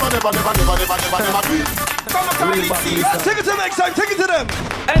 Take it to them next time, take it to them.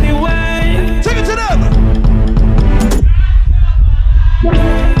 Anyway, take it to them.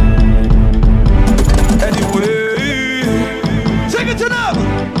 Anyway, take it to them.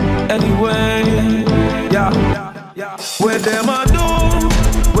 Anyway, yeah. Where them a do,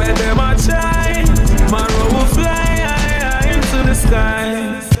 where them a try, my road will fly high into the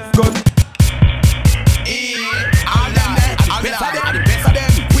sky. Good.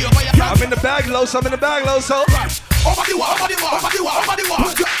 I'm in the bag, low, so I'm in the bag, low, so. Over the wall.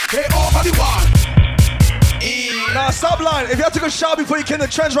 Hey, over the wall. Nah, stop lying. If you have to go shop before you can the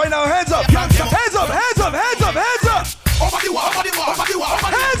trends right now, hands up. Hands up. Over the wall.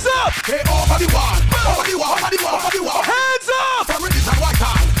 Hands up. Hey, over the wall. Hands up.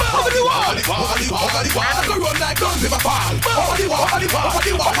 Over the wall. Run like guns never fall. Over the wall.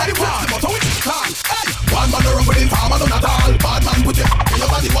 One man run with him, farmer none at all. Bad man put your in your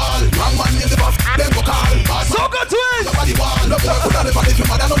body wall. Wrong man in the buff, them go call. Soca twins. Your body wall. Love boy put on the body, your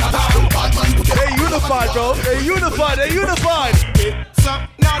mother none at all. Bad man put your. They unified, bro. They unified. So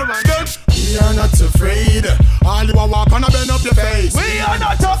now the man done. We are not afraid. All you walk on a bend up your face. We are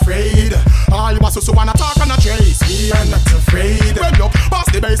not afraid. All you so wanna talk on a chase. We are not afraid. Bend up,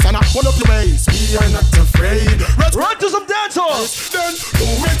 pass the bass and pull up your waist. We are not afraid. Run to some dancehall. Then do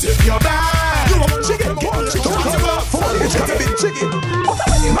it if you're bad. You want chicken? It's got a big chicken.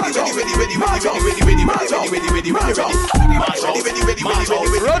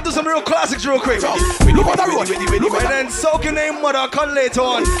 Run to some real classics real quick. Look on the road. And then soaking name mother come later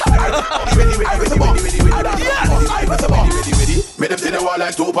on. Made them see the wall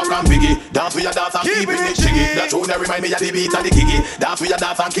like Tupac and Biggie. Dance with your dance and keeping it jiggy. That tune remind me of the beat and the kicky. Dance with your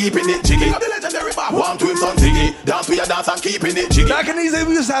dance and keeping it jiggy. One to him son Ziggy. Dance with your dance and keeping it jiggy. Back in these days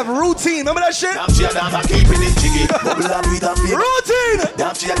we used to have routine. Remember that shit? Dance with your dance and keeping it jiggy. Routine.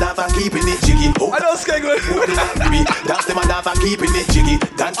 Dance with your dance and keeping it jiggy. I know Skegler. Dance to my dance and keeping it jiggy.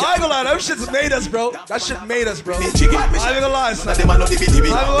 I ain't gonna lie, that shit's made us, bro. That shit made us, bro. I ain't gonna lie, son. Dance to my dance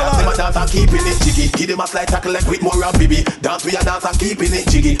and keeping it jiggy. Give them a slight tackle like with more and baby. Dance with your dance and keeping it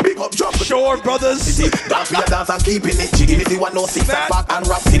jiggy. Big up jump. Sure, brothers. Dance with your dance and keeping it jiggy. If you want no six pack and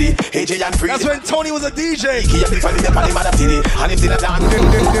rap city, AJ and Free. That's when Tony was a DJ. He and the family up on the mother city. And if they not dance,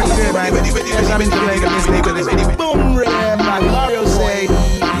 Boom, man. Mario say,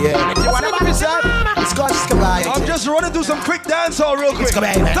 yeah. You wanna be sad? It's got Skabay. I'm just running through some quick dancehall real quick.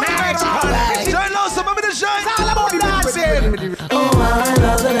 Skabay. Shine low, some remember the shine. It's all about dancing.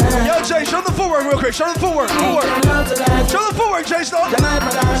 Yo, Jay, show the footwork real quick. Show the footwork. Show the footwork, Jay.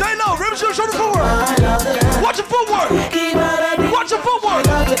 Jay, no, rim show the footwork. Watch your footwork. Watch your footwork.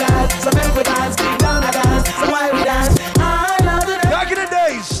 Back in the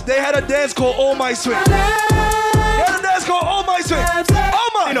days, they had a dance called All My Swing. They had a dance called All My Swing. Oh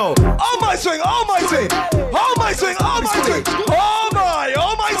my, all my swing, all my swing, all my swing, all my swing, all my swing,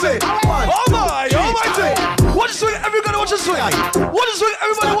 all my swing. Watch your swing, everybody watch your swing. Watch your swing,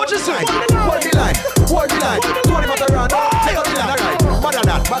 everybody watch your swing. What the line? 20 months around.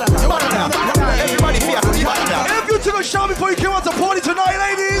 Everybody feels the bad. If you took a shot before you came out to party tonight,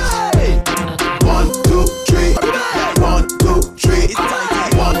 ladies. 1, 2, 3. 1, 2, 3.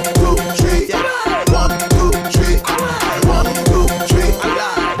 1, 2, 3. 1, 2, 3. 1, 2, 3.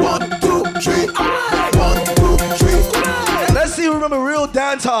 1, 2, 3. 1, 2, 3. Let's see who remember real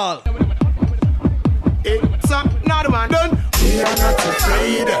dancehall. It's another one done. We are not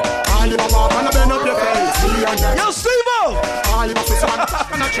afraid. All you walk on a bend up your face. We are not. Yo, Steve-O! All you must want to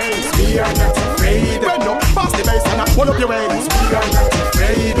talk on a chase. We are not afraid. Bend up, pass the bass and pull up your waist. We are not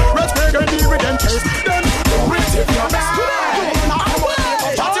afraid. Let's break and deal with them case. Then rinse it your back.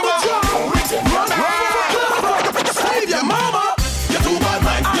 Save your mama. You're too bad,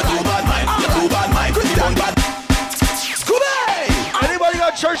 man. You're too bad, man. You're too bad, man. You're too bad. Scooby! Anybody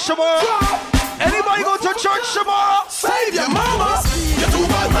got church tomorrow? Anybody go to church tomorrow? Save your mama. You're too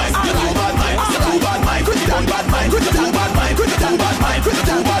bad, man. You're too bad, man. You're too bad, man. You're too bad, man. You're too bad, man. You're too bad, man. You're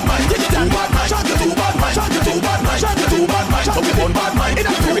too bad, man. You're too bad, man. You're too bad, man. You're too bad, man. You're too bad, man. So we born bad, man. In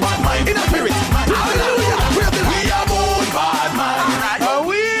a spirit, man. In a spirit. Hallelujah. We are born bad, man. And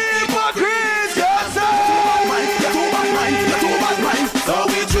we hypocrites, yes, sir. You're too bad, man. You're too bad,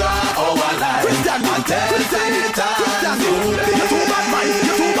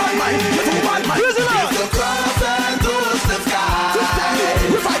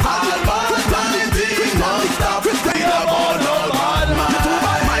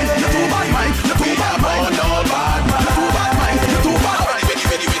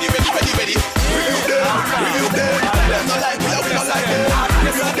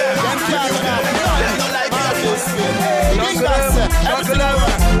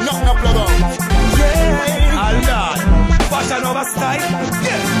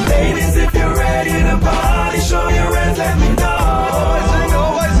 Ladies, if you're ready to party, show your hands, let me know.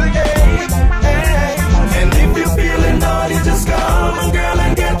 And if you're feeling naughty, just come on, girl,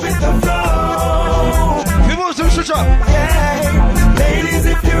 and get with the flow. Yeah. Ladies,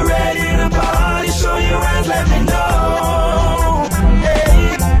 if you're ready to party, show your hands, let me know.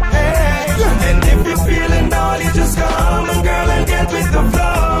 And if you're feeling naughty, just come on, girl, and get with the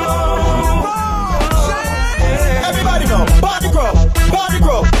flow. Everybody go, party grow, party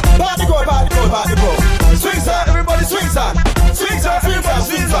grow, party grow, party grow, party grow. Swing side, everybody swing side, swing side, everybody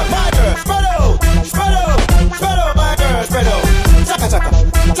swing side. My girl, spread out, spread out, spread out, my girl, spread out. Chaka chaka,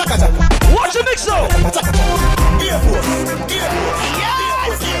 chaka chaka. Watch the mix though. Chaka chaka. Earforce, earforce.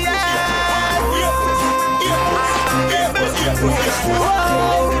 Yes, yes.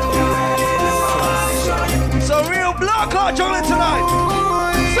 So real block out juggling tonight.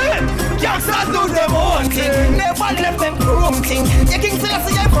 See it. Gangsters do them own thing. Never left them room thing. The King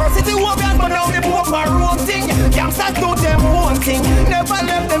Selassie University warriors, but now they put my room thing. Gangsters do them own thing. Never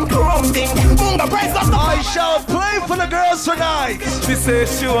left them room thing. Bunga price of the I shall play for the girls tonight. She says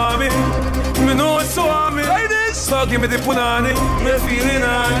she want me. Me know she want me. Ladies, so give me the punani. Me feeling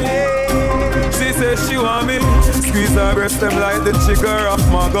honey. She says she want me. Squeeze her breast them like the trigger of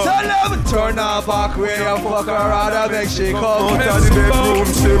my gun. Tell them turn her back way and fuck her rather make she come. Out of the bedroom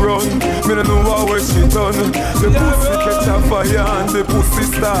she run. Me don't know what she done. The pussy catch a fire and the pussy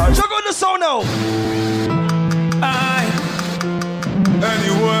start. Check on the sound now.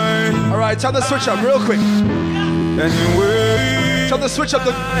 Anyway. Alright, time to switch up real quick. Anyway. Time to switch up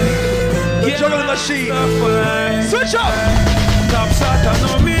the juggling machine. Switch up. Top shot and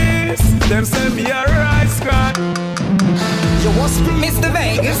no miss. Them send me a right scratch. You want speed, Mr.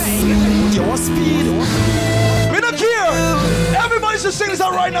 Vegas. You want speed. We don't care. Everybody should sing this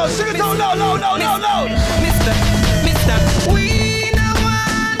out right now. Sing it out loud, loud, loud, loud, loud. Mister, we no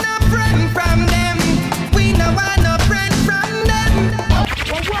want no friend from them. We no want no friend from them.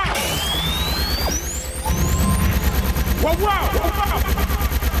 Wow, wow.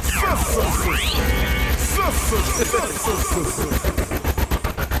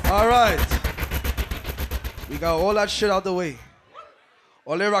 All right. We got all that shit out the way.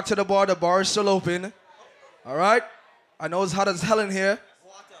 All they rock to the bar is still open. All right? I know it's hot as hell in here.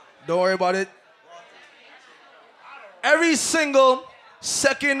 Don't worry about it. Every single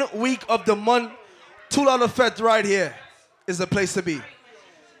second week of the month, 2fete right here is the place to be.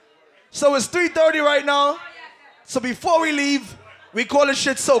 So it's 3:30 right now. So before we leave, we call this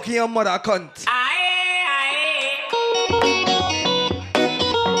shit soaking your mother cunt.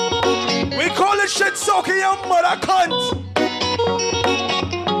 We call this shit soaking your mother cunt.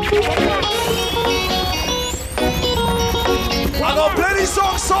 I'm gonna play these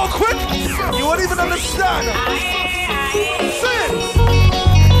songs so quick, you won't even understand. Sing.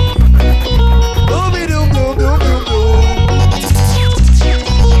 Dooby doom doom doom doom doom.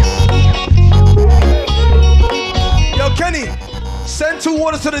 Yo, Kenny, send 2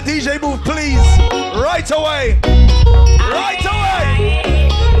 waters to the DJ booth, please. Right away. Right away.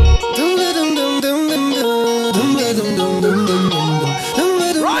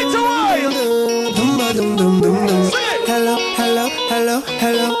 Right away. Hello, hello, hello,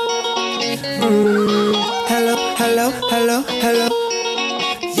 hello. Hello, hello, hello, hello.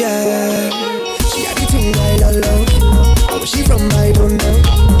 Yeah. She had the thing I love. How she from I don't know.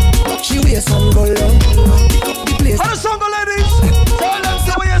 Rock she wears and go low. Pick up the place. How the song go, ladies? Tell them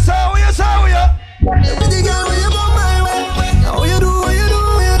say what you say, what you say, what you. Everything girl when you go my way. How you do, what you do,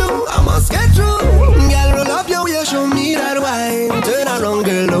 what you do. I must get through. Girl, roll up your way, show me that wine. Turn around,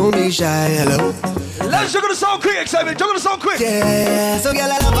 girl, don't be shy. Hello. Let's juggle the song quick, excitement. Juggle the song quick. Yeah, so girl,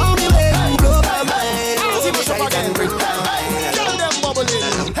 I love me way you blow my mind. Tell them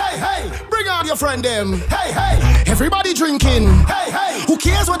bubbling. Hey, hey, bring out your friend them. Hey, hey, everybody drinking. Hey, hey, who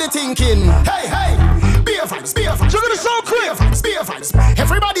cares what they're thinking? Hey, hey, beer vibes, beer vibes. Juggle the song quick. Beer vibes,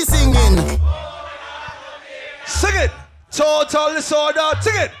 everybody singing. Sing it. Total disorder.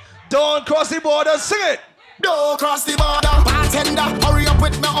 Sing it. Don't cross the border. Sing it. Don't cross the border. Bartender, hurry up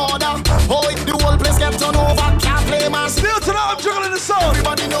with my order. Oh, if the whole place get turned over, can't play my still tonight, I'm juggling the song.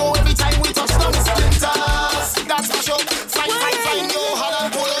 Everybody know every time we touch down splinters. That's for sure. Fine, yo, holla,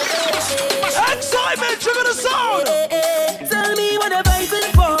 pull over. Excitement, juggle the song. Tell me what they're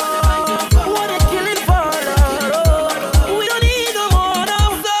fighting for. What they're killing for. We don't need no more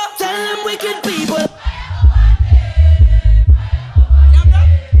now. Tell them wicked people.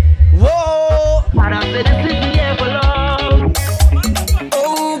 Whoa.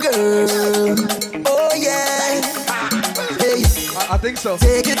 Oh, girl. Oh, yeah. Hey. I think so.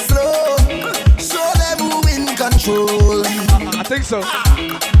 Take it slow. Show them who in control. I think so.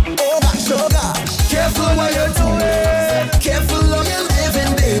 Oh gosh, careful what you're doing. Careful how you're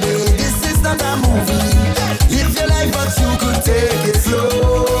living, baby. This is not a movie. Live your life, but you could take it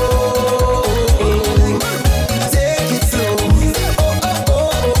slow. Take it slow.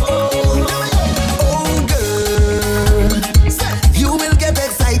 Oh, girl. You will get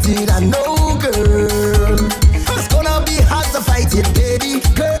excited, I know, girl. It's gonna be hard to fight it, baby.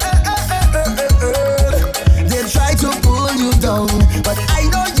 Girl, they try to pull you down, but I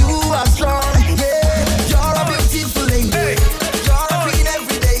know you are strong. Yeah, you're a beautiful lady. You're a queen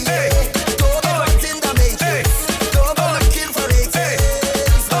every day. Don't go in the matrix. Don't go looking for it.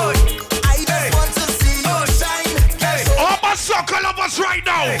 I just want to see you shine. All my soccer lovers right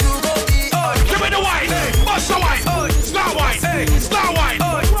now. Give me the white. Bust the white. Star white. Star white.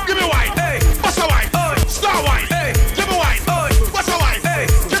 Give me white. Bust the white. Star white. Give me white. Bust the white.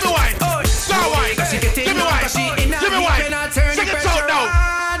 Give me white. Star white. Give me white. Give me white. Sing it out now.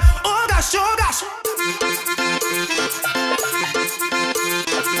 Oh gosh, oh gosh.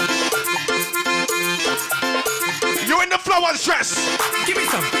 You in the flowers dress. Give me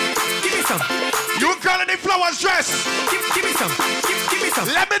some. Give me some. You girl in the flowers dress. Give me some. Give me some.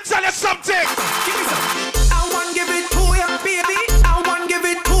 Let me tell you something. Give me some. I want give it to ya, baby. I want give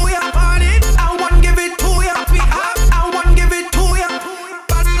it to ya, on it. I want give it to ya, sweetheart. I want give it to ya.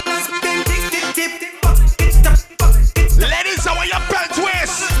 Ladies, I want your belt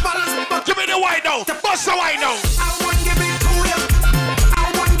waist. Give me the white now. Bust the white now. I want give it to ya.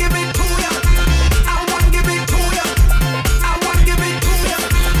 I want give it to ya. I want give it to ya. I want give it to ya.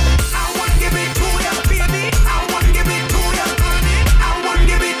 I want give it to ya, baby. I want give it to ya, honey. I want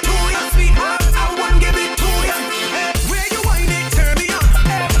give it to ya, sweetheart. I want give it to ya. Where you whine it, turn me on.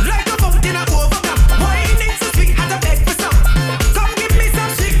 Like a fountain of overcome. Whine it so sweet, had to beg for some. Come give me some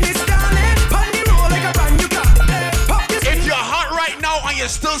sickness, darling. Pon the roll like a brand new car. If you're hot right now and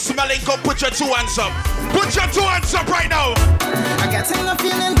you're still smelling, go put your two hands up. Put your two hands up right now. I got a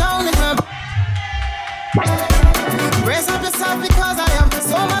feeling down in my. Raise up yourself because I have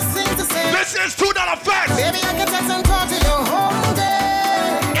so much things to say. This is $2 fest. Baby, I can text and call to your whole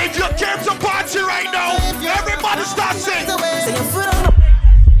day. If you came to party right now, everybody start singing. Say your foot on the.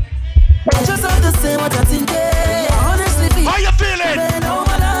 Just have to say what I think. Honestly, how you feeling?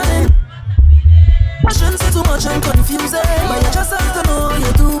 I shouldn't say too much, I'm confusing. But you just have to know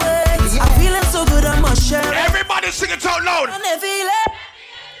you do it. I'm feeling so good, I must share it. Everybody sing it out loud. And I feel it.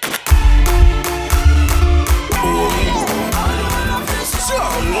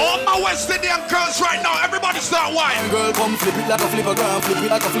 All my West Indian girls right now, everybody start whining. Girl, come flip it like a flippergram, flip it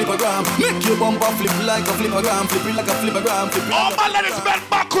like a flippergram. Make your bumper flip like a flippergram, flip it like a flippergram, flip it. All my ladies bend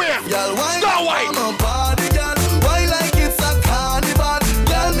back here. Start whining. I'm a party girl, why like it's a carnival?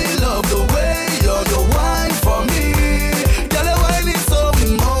 Girl, me love the way you're the wine for me. Girl, the wine is so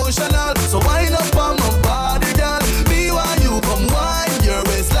emotional, so wind up on my body, girl. Me while you come wine your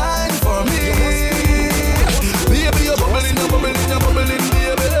waistline for me. Baby, you're bubbling, you're bubbling, you're bubbling,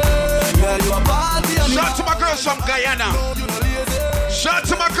 baby. Girl, you a party. Shout to my girls from Guyana. Shout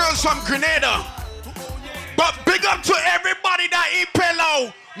to my girls from Grenada. But big up to everybody that eat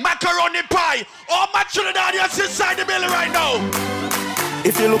pillow, macaroni pie. All my Trinidadians inside the building right now.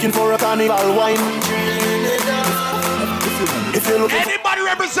 If you're looking for a carnival wine, if you're looking anybody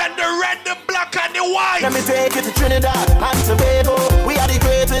represent the red, the black, and the white. Let me take you to Trinidad and Tobago. We are the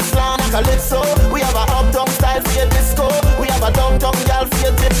greatest land of calypso. We have a uptown style for your disco. We have a downtown girl for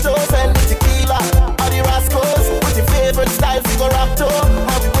your tiptoes. And the tequila or the rascals. What's your favorite style for your rap to?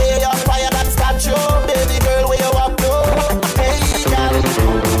 How we way up fire that statue. Baby girl, where you up to? Hey girl,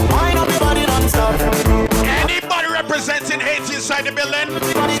 wind up your body non-stop. Anybody representing Haiti inside the building?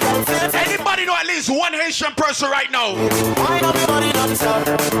 Anybody know at least one Haitian person right now?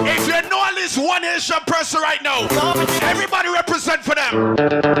 If you know at least one Haitian person right now, everybody represent for them.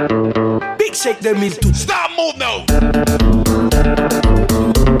 Big shake them in two. Start move now.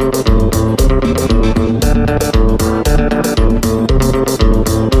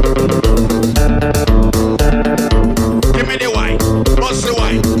 Give me the wine, bust the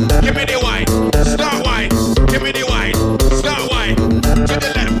wine. Give me the wine, start wine. Give me the wine, start wine. To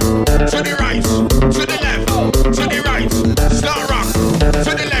the left, to the right, to the left, to the right. Start rock,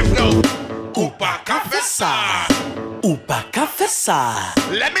 to the left now. Upa Confessa. Upa Confessa.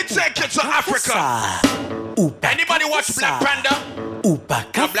 Let me take you to Africa. Anybody watch Black Panther? Upa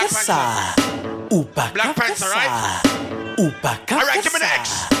Confessa. Upa Black Panther, right? Upa Confessa. All right, give me the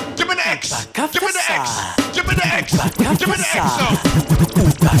X. Give me the X. Give me the X. Give me the X. Give me the X now.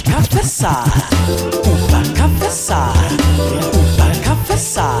 Upa Confessa. Upa Confessa. Upa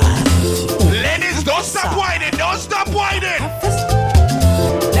Confessa. Ladies, don't stop whining. Don't stop whining.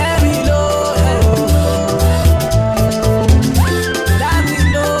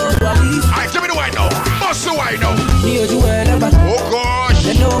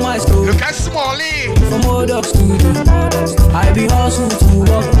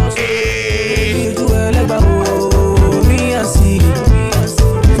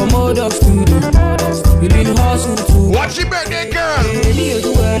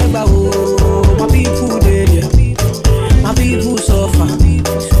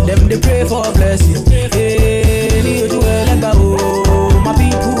 pray for blessing. Hey, you do well like my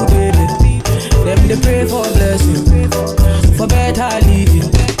people did it. Them they pray for blessing, for better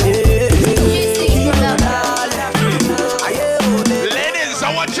living. Ladies,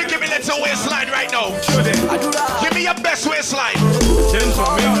 I want you to give me a little waistline right now. Give me your best waistline.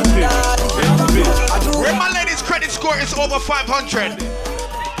 Where my ladies' credit score is over 500.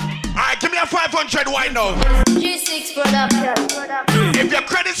 Alright, give me a 500 wine now. G6 production. If your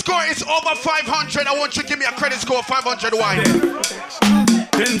credit score is over 500, I want you to give me a credit score of 500 wine.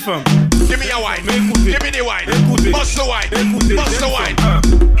 Give me a wine. Give me the wine. Bust the wine. Bust the wine.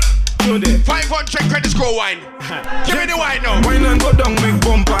 500 credit score wine. Give me the wine now. Wine and go down, make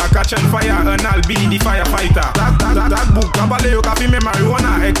bumper, catch and fire, and I'll be the firefighter. That book, kabale yo kafi me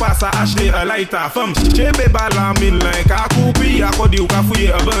marijuana, ek pasa Ashley a lighter. Fam, chebe bala min like a kupi, akodi yo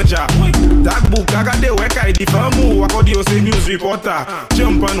kafuye a banja. That book, agade weka di famu, akodi yo say news reporter.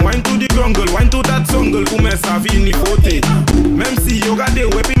 Jump and wine to the jungle, wine to that jungle, kume savi ni fote. Même si yo gade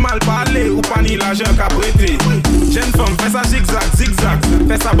wepi mal parle, upani la jen ka prete. Jen fam, fais ça zigzag, zigzag,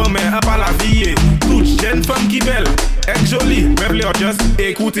 fais ça bon mais pas la vie. Toute jeune femme qui belle, est jolie, même les just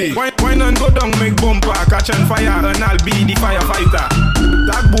écouter. Wine and go down, make bumper, catch and fire, and I'll be the firefighter.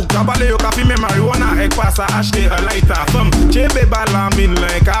 That book, kabale yo kafi me marijuana, ek pasa Ashley a lighter. Fam, chebe bala min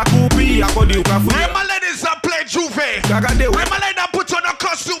like a kupi, akodi yo kafu. Where my ladies that play Juve? Where my ladies that put on a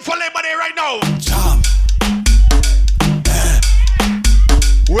costume for Labor Day right now?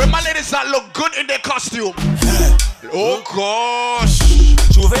 Where my ladies that look good in their costume? Oh gosh.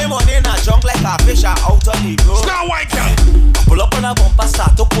 Juve money in a junk like a fish out of the road. Star white girl. Pull up on a bumper,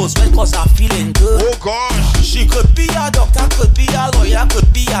 start to pose well cause I'm feeling good. Oh gosh. She could be a doctor, could be a lawyer,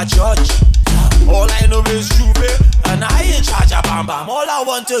 could be a judge. All I know is Juve, and I ain't charge a bam bam. All I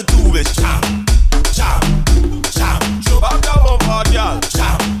want to do is jam, jam, jam. Show back the bumper, girl.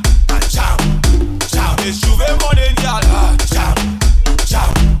 Jam, and jam, jam. It's Juve money, girl. Jam,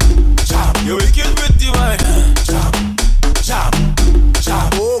 jam, jam. You wicked with the wine. Jam, jam, jam.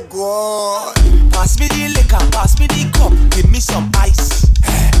 Oh God. Pass me the liquor, pass me the cup. Give me some ice.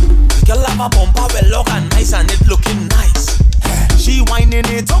 The girl have a bumper well long and nice, and it looking nice. She whining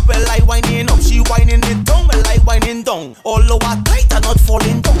it up, well I whining up. She whining it down, well I whining down. All over tight and not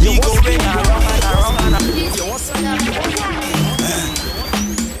falling down. We go ring around and around and around.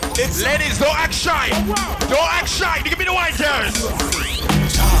 Ladies, don't act shy. Don't act shy. Give me the white girls.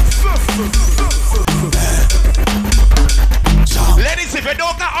 Ladies, if you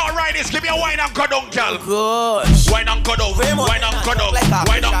don't got alright, give me a wine and go down, girl. Wine and go down, wine and go down,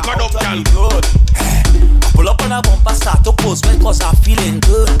 wine and go down, girl. Pull up on a bumper, start to pose well cause I'm feeling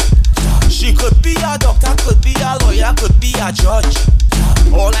good. She could be a doctor, could be a lawyer, could be a judge.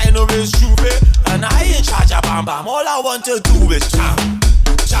 All I know is Juve, and I ain't charge a bam bam. All I want to do is jam,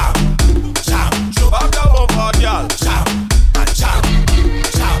 jam, jam. Show back the bumper, girl. Jam, and jam,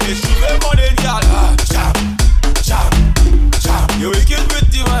 jam. It's Juve money, girl. Jam, jam, jam. You wicked with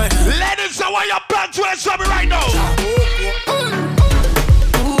the wine. Ladies, I want your pants to something right now.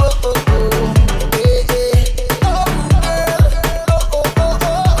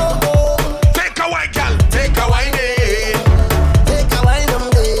 Take a wine, girl. Take a wine, take a wine,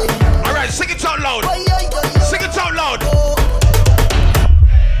 all right, sing it out loud. Sing it out loud.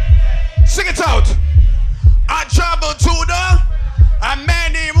 Sing it out. I travel to the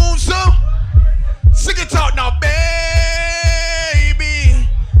many moves. Sing it out now, baby.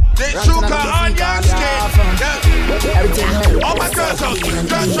 The sugar on your skin. All my girls out.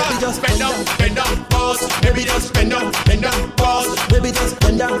 Girls out. Just bend down, pause. Baby, just bend down, pause. Baby, just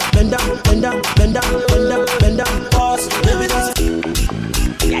bend down, pause. Baby, just.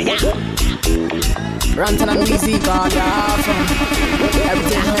 Run and easy, God,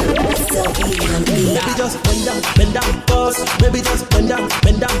 everything Baby, just bend down, pause. Baby, just bend down,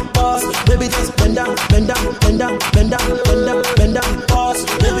 pause. Baby, just bend down, pause. Baby, just bend down, pause.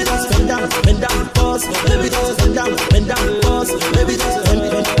 Baby, just bend down, pause. Baby, just bend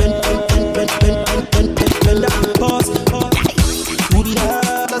down, pause.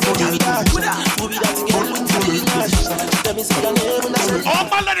 All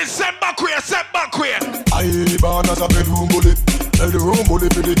my ladies, set back here. I born as a bedroom bully for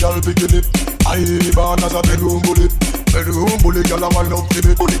the girl picking it. I born as a bedroom bully, girl I want love to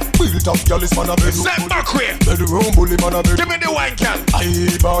me. Built up girl is man a bedroom bully. Set back here. Bedroom bully man a bedroom. Give me the wine, girl.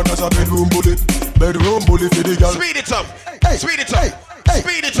 I born as a bedroom bully for the girl. Speed it up. Speed it up.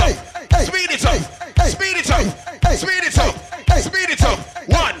 Speed it up. Speed it up. Speed it up. Speed it up. Speed it up.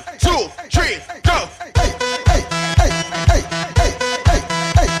 1, 2, 3, go.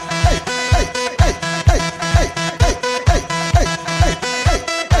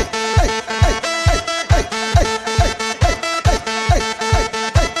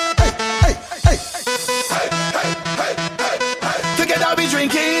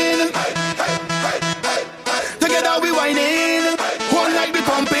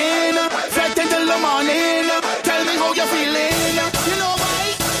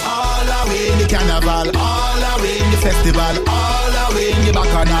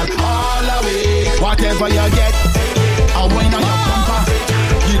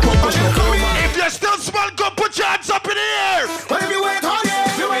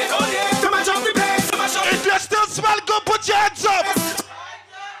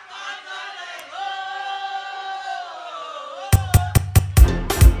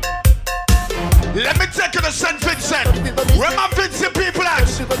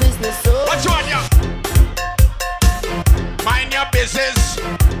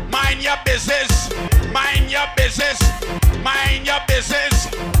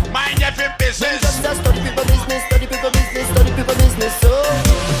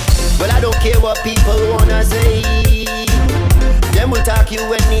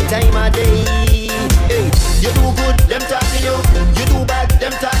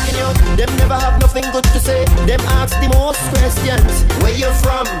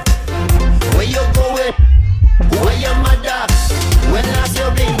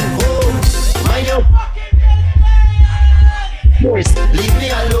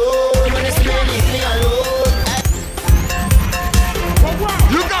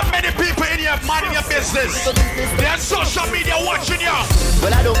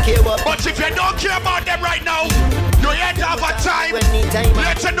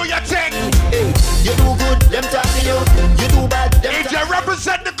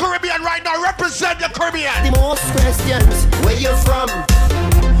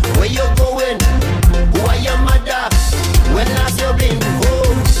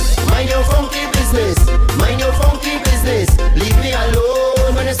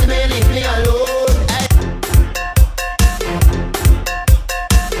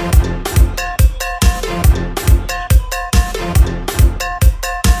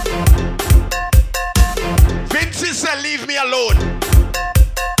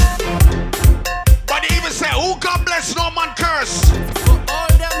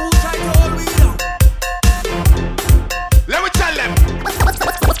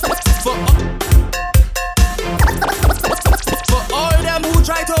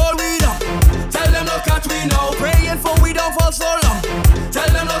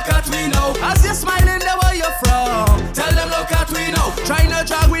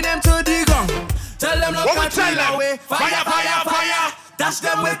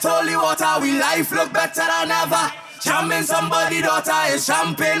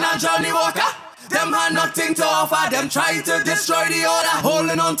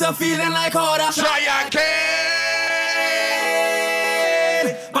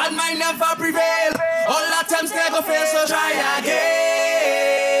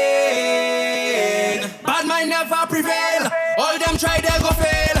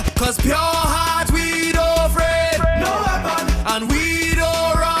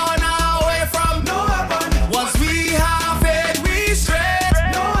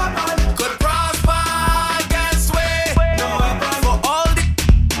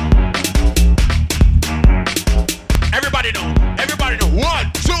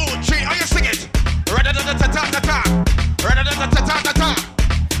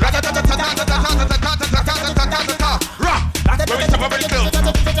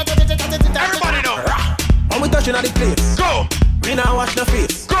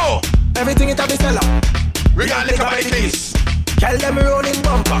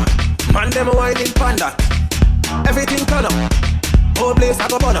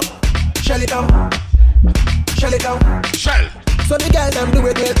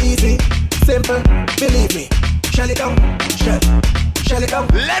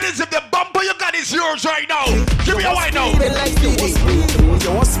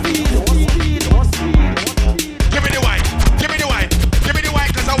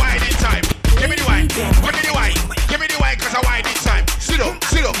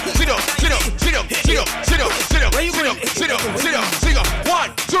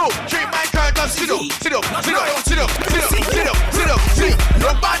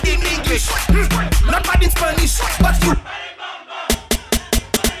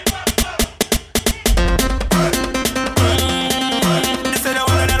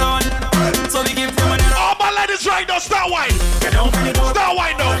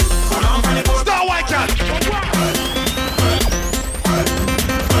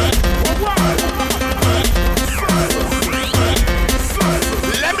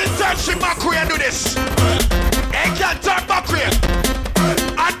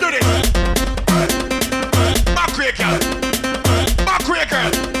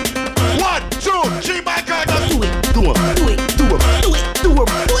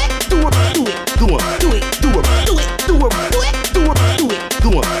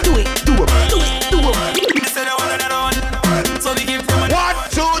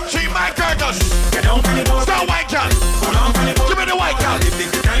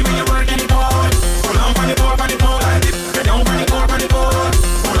 time when you're working it hard. Pull on the pole, like this. Get down on the pole, Pull on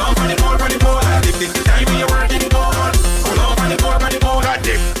the pole, like this. The time when you're working it hard. Pull on the pole, like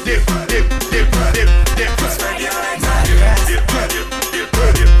dip. Spread your legs out. Dip.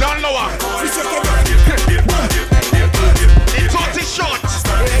 Down lower. The thought is short.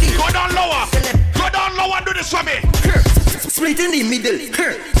 Go down lower. And do this for me. Split in the middle.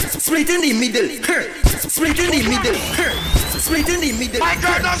 Split in the middle. Split in the middle. Split in the middle. My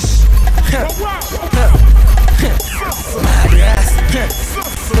goodness.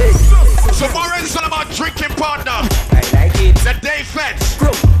 Tomorrow is all about drinking partner. I like it. The day feds.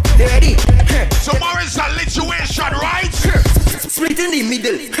 Ready. Tomorrow is a lituation, right? Split in the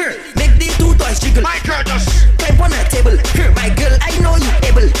middle. Make the two toys jiggle. My goodness. Climb on a table. My girl, I know you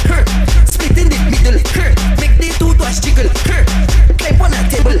able. Split in the middle. Make the two toys jiggle. Climb on a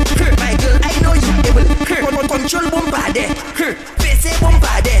table. My girl, I know you able. Control bumper there. Face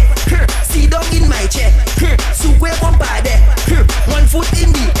bumper there. Sit down in my chair. Sukwe bumper there. One foot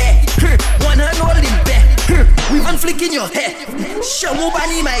in the air. One hand holding back. We one flick in your hair. Shamu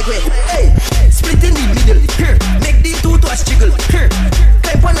bani my way. Hey, split in the middle. Make the two toys jiggle.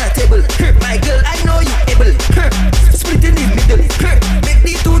 Climb on a table. My girl, I know you able. Split in the middle. Make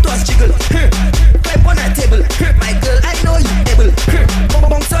the two toys jiggle. Climb on a table. My girl, I know you able.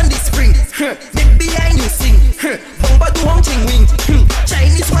 Bounce on the spring. Make behind you sing. Bumper to Hong Ching wing.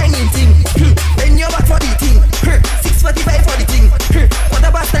 Chinese whining thing. Bend your back for the thing. 6:45 for the thing.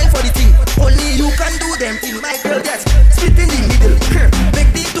 Quarter past 9 for the thing. Only you can do them thing. My girl, just split in the middle.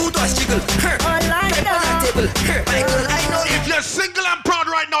 Make the two toys jiggle. Climb on a table. My girl, I know you. If you're single and proud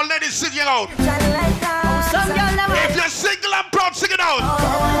right now, let it sing it out. If you're single and proud, sing it out.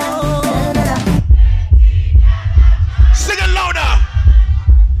 Sing it louder.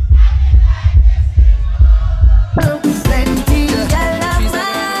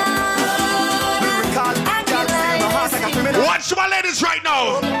 Watch my ladies right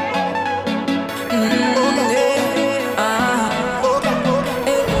now.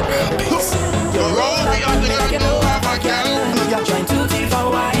 Join 2fete for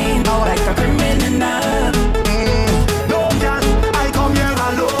wine, like a criminal. No girl, I come here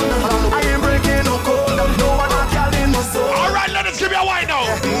alone. I ain't breaking no code. No one a girl in my soul. Alright, let us give you a wine now.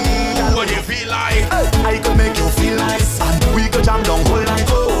 What do you feel like? I could make you feel nice, and we could jam down whole night.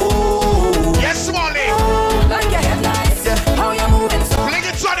 Oh, yes, Smalley. Like your head nice, how you moving so? Fling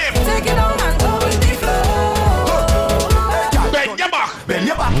it on him. Take it on and go with the flow. Bend your back. Bend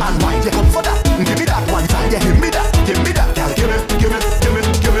your back and wind your up for that. Give me that one time, yeah, give me that, girl, give me.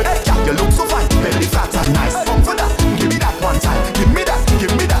 Hey, girl, you look so fine, belly fat and nice. Come for that, give me that one time, give me that, girl, give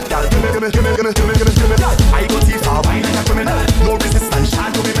me. I go too far, wine like a criminal. No resistance,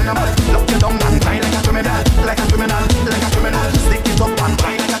 shall to be minimal. Lock you down and cry like a criminal. Stick it up and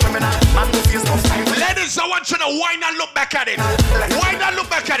cry like a criminal. Man, no face, no time. Ladies, I want you to whine and look back at it. Whine and look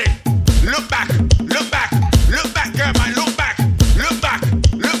back at it. Look back, girl, man, look back.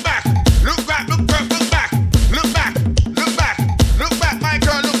 My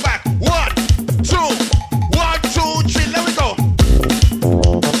girl, look back. 1, 2, 3, let me go.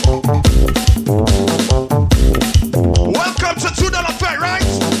 Welcome to $2 Fete, right?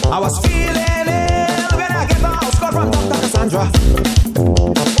 I was feeling ill when I get the house call from Dr. Cassandra.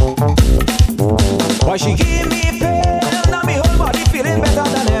 Why she give me pain, now me whole body feeling better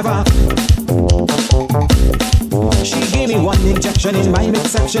than ever. She gave me one injection in my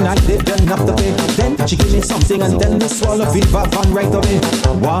midsection, I didn't have to pay. Then she gave me something and then me swallow fever van right away.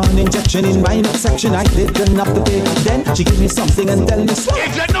 One injection in my midsection, I didn't have to pay. Then she gave me something and then me swallow.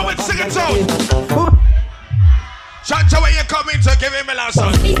 If you know it, sing it out. Chanta, where you coming to give him a last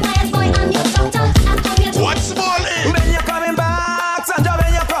song? What's Smalley? When you're coming back, Sandra,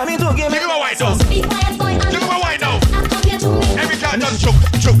 when you're coming to give me a wine now. Give him a wine now. Every guy does choke.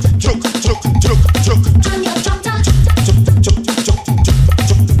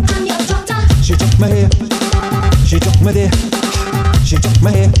 She took my hair. She took my hair. She took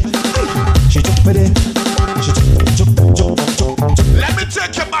my hair. She took my hair. She took. Let me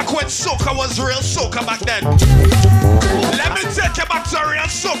take you back when soca was real soca back then. Let me take you back to real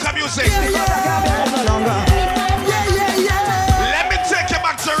soca music. Let me take you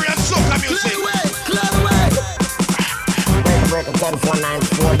back to real soca music. Breaker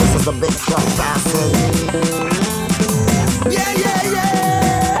 10494, this is a big truck fast.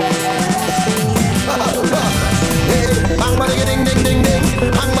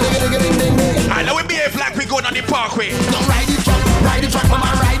 And let we behave like we going on the parkway. Don't ride the truck,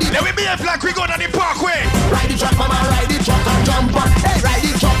 mama, ride it. Let we behave like we going on the parkway. Ride the truck, mama, ride the truck and jump on. Hey, ride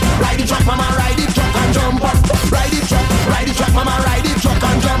the truck, mama, ride the truck and jump on. Ride the truck, mama, ride the truck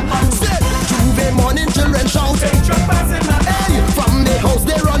and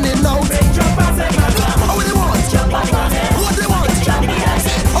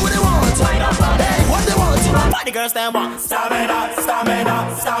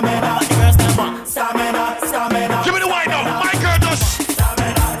stamina. Give me the wine now, my girl just.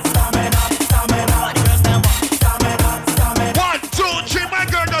 Stamina. 1, 2, 3, my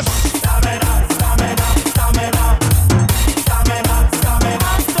girl just. Stamina.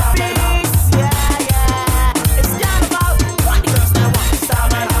 Yeah. It's not about what the girls them want.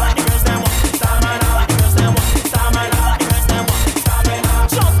 Stamina. What the girls them want. Stamina. What the girls them want. Stamina. What the girls them want. Stamina.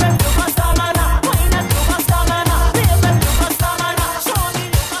 Jump them to my stamina. Wine them to my stamina. Feel them to my stamina. Show me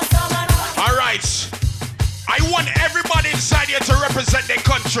you my stamina. All right. I want everybody inside here to represent their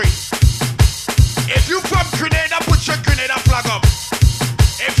country. If you from Grenada, put your Grenada flag up.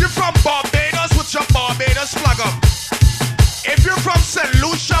 If you're from Barbados, put your Barbados flag up. If you're from St.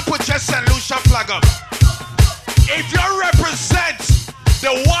 Lucia, put your St. Lucia flag up. If you represent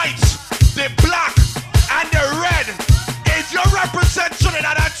the white, the black, and the red, if you represent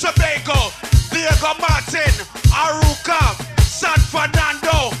Trinidad and Tobago, Diego Martin, Aruca, San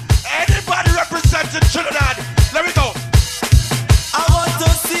Fernando, anybody representing Trinidad, let me go. I want to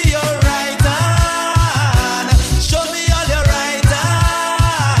see your right hand. Show me all your right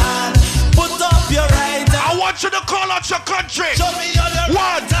hand. Put up your right hand. I want you to call out your country. Show me all your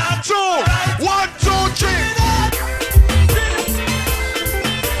right hand. 1, 2, 3.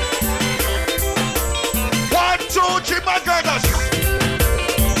 My goodness.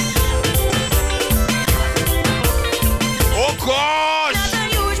 Oh gosh. Not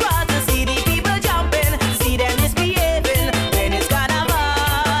unusual to see the people jumping, see them misbehaving when it's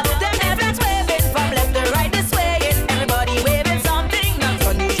carnival. Them flags waving from left to right, this swaying. Everybody waving something not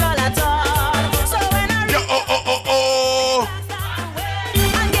unusual at all. So when I reach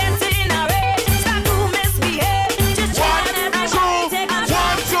I'm getting a rage, start to misbehave. Just trying to everybody take a shot.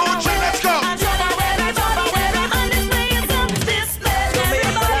 1, 2, 3, let's go.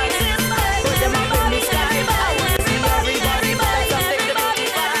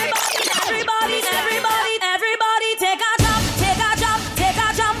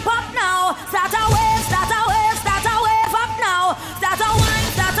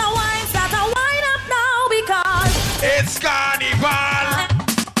 It's carnival.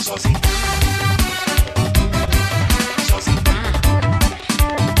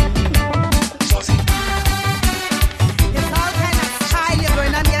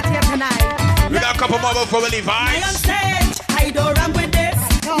 We got a couple more before we leave, I am stage, I don't run with this.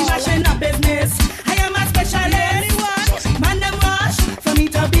 Mashing up business. I am a specialist. Man them rush for me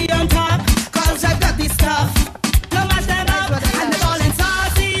to be on top. Cause I've got this stuff. No mash them up. And they're all in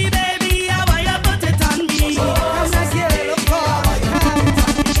saucy, baby. How why you put it on me? Saucy,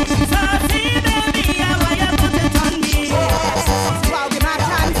 baby. How why you put it on me? Wow, give my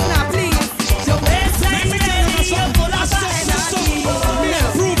chance now, please. Your waistline, baby. You're full of energy.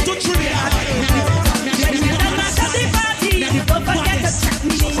 Prove to Trinidad. When you done at the party, don't forget to check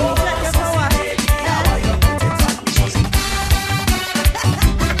me.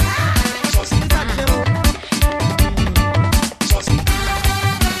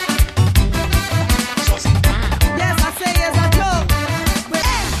 Yes, I say yes, I joke.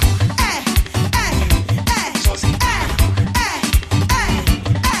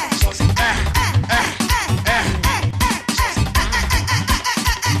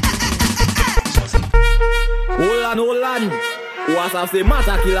 Hold on. What's up, say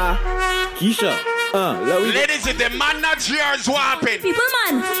Mata Killer? Keisha. Ladies, if the man not yours, what happened? People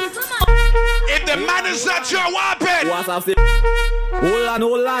man. If the man is not yours, what happened? What's up, say?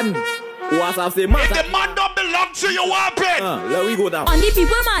 Hold on. What's up, say Mata? If the man don't belong to you, what happened? Let we go down. On the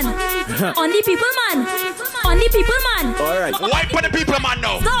people man. On the people man. On the people man. Alright. Wipe for the people man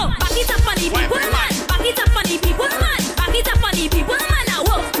now. So, back it up on the people man. Back it up on the people man. Back it up on the people man. Now,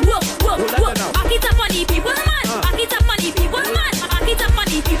 whoa. Back it up on the people man. Back it up on the people man. Back it up on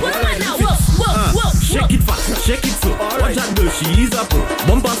the people man. Now, whoa. Shake it fast, shake it slow. Watch that girl, she is a pro.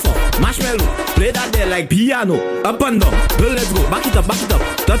 Bumper song, marshmallow. Play that there like piano. Up and down, girl, let's go. Back it up.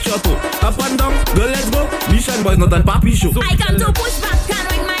 Touch your toe. Up and down, girl, let's go. Mission boys, not a papi show. I come to push back and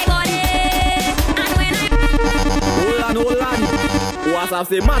wing my body. And when I Hold on. What's up,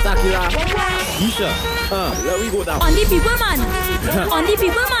 say Mata Killer? Keisha. Let we go down. on the people man. On the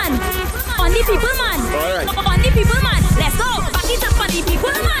people man. On the people man. Alright. On the people man. Let's go. Back it up on the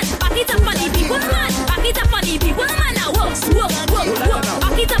people man. Back it up on the people man. Back it up on the people man. Now, whoa.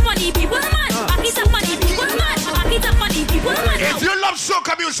 Back it up on the people man. Back it up on the people man. Back it up on the people man. Now. If you love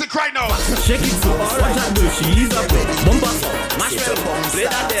soca music right now, shake it slow. Watch that girl, she is a pro. Bumper song, marshmallow. Play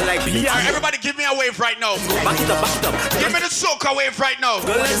that there like piano. Alright, everybody give me a wave right now. Back it up. Give me the soca wave right now.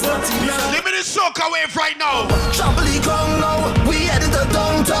 Give me the soca wave right now. Trampoline come now, we headed to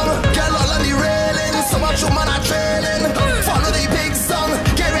downtown. Girl all on the railing, so much woman are trailing. Follow the big song,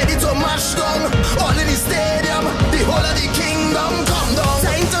 get ready.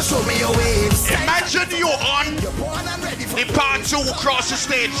 part 2 cross the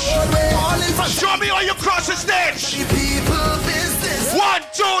stage. Show me how you cross the stage. 1,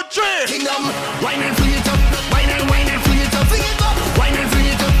 2, 3. Kingdom, wine and fling it up, wine and fling it up, fling it up, wine and fling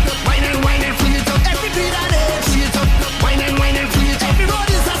it up, wine and fling it up. Every beat I dance, fling it up, wine and fling it up.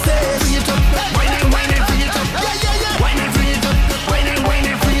 Everybody's a say, fling it up, wine and fling it up, yeah yeah yeah, wine and fling it up, wine and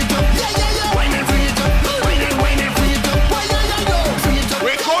fling it up, yeah yeah yeah, wine and fling it up, wine and fling it up, why yeah yeah, fling it up.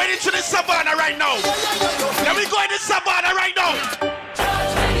 We're going into the savannah right now. Let me go into the savannah right now.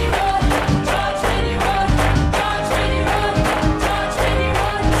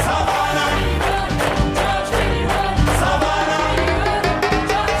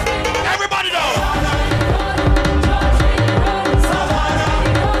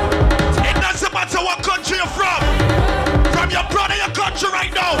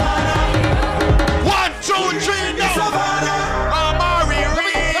 Right now. 1, 2, 3, go. Mama, we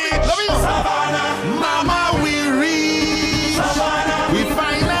reach. Mama, we reach. We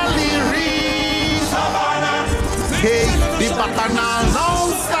finally reach. Hey, the bacchanals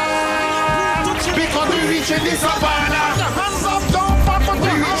don't stop because we reaching the savannah. The hands up, don't pop, but we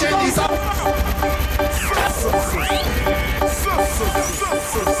reaching the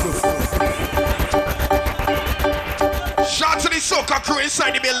Shout to the soca crew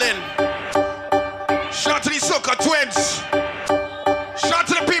inside the building. Shout to the soca twins. Shout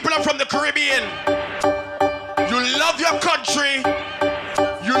to the people from the Caribbean. You love your country.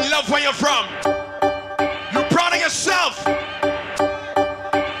 You love where you're from. You're proud of yourself.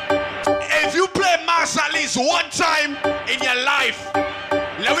 If you play mass at least one time in your life,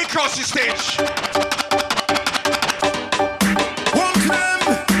 let me cross the stage.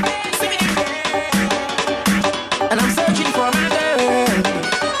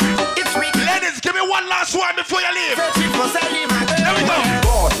 Last one before you leave. There we go.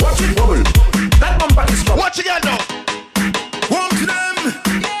 God, watch it bubble. That bumper is trouble. Watch it again now. One to them.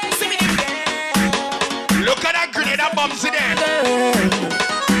 Look at that grenade that bombs in there.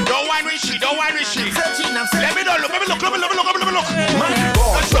 Don't whine with she, don't whine with she. Let me know, look, let me look. God,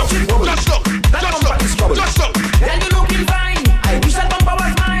 Just look. Then you looking fine. I wish that bumper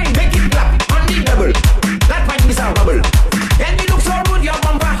was mine. Make it clap on the double. That might miss a bubble. Then you look so good, your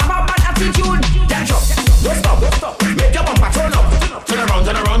bumper have a bad attitude. Don't stop, make your bumper turn up. Turn around,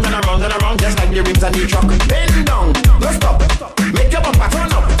 just like the rims and the truck. Bend down, don't stop, make your bumper turn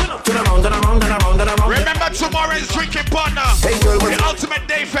up. Turn around. Remember tomorrow's drinking partner. Hey girl, the ultimate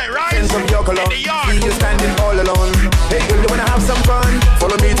day fair, right? In the yard. See you standing all alone. Hey girl, you wanna have some fun?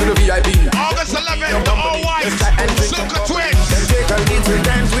 Follow me to the VIP. August 11th, the all white Soca Twins. Then take a little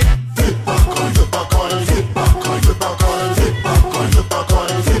dance with.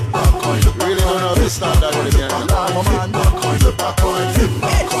 Really wanna start that one again?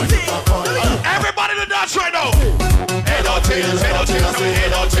 Everybody to dance right now. Head or tails.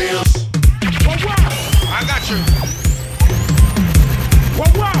 I got you.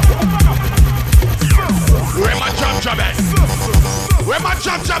 Where my jump at? Where my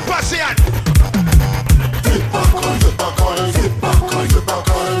jump pussy at?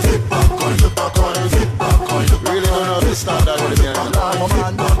 Really wanna start that one again?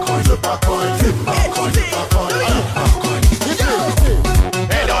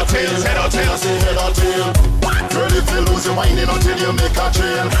 Head or tails. Girl, if you lose your mind until you make a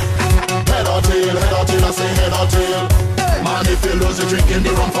trail. Head or tail, I say head or tail. Man, if you lose your drinking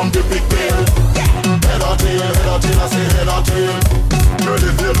the rum from the big pail. Head or tail, I say head or tail. Girl,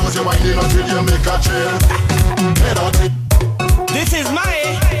 if you lose your mind until you make a trail. Head or tail. This is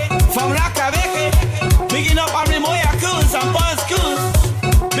my from Rakabeke. Bigging up all the Moya Coons and Buzz Coons.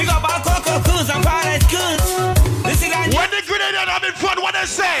 Big up all Coco Coons and Paradise Coons. This is when the grenade are having fun, what they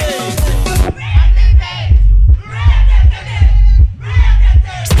say?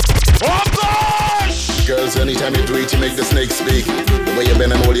 Oh gosh! Girls, anytime you do it, you make the snake speak. The way you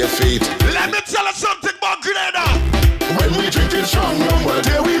bend and hold your feet. Let me tell you something about Grenada. When we drinking strong, well,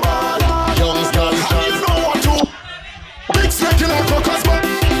 there we are. Young stars, you know what to. Big snake in our caucus, but.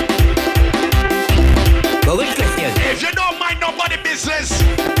 If you don't mind nobody business,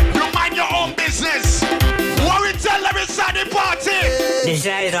 you mind your own business. What we tell them inside the party? This is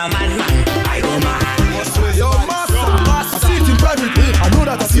a madman. I go mad. Yo, master. I see it in private. I know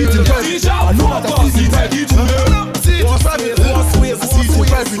that I see it in private. I know that I see it in private.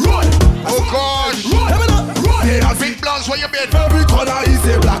 Oh gosh. Yeah, big blondes where you been? Every corner is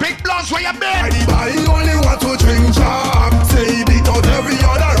a black. Big blondes where you been? I only want to drink jam. Say he beat out every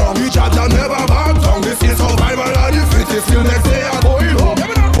other wrong. We chat and never back down. This is survival and the fittest. Till next day I'm going home.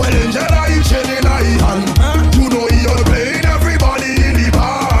 Well, in Jedi, he's chilling hand. You know he on playing everybody in the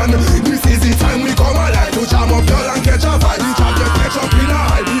band. This is the time we come alive to jam up girl and catch a fight.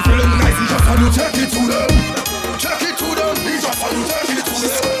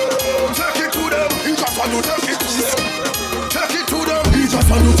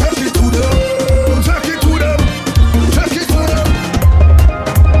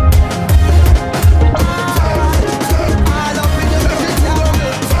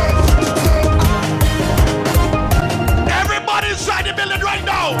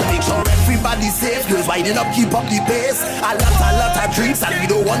 turning up, keep up the pace. A lot of drinks and we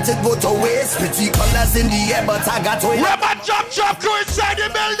don't want it go to waste. Pretty colors in the air, but I got to Rubber chop crew inside the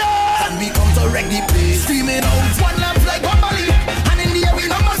building. And we come to wreck the place. Screaming out, one lamp like one body. And in the air we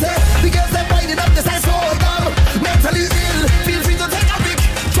number say, the girls that winding up the size so dumb. Mentally ill, feel free to take a pic.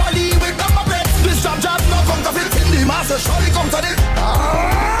 Trolley with number plates. This job no come to fit in the master. Surely come to this.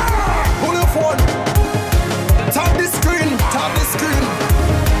 Pull your phone. Tap the screen.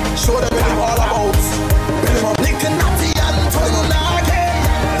 Show them what I'm all about. Blinking natty and turn on like it.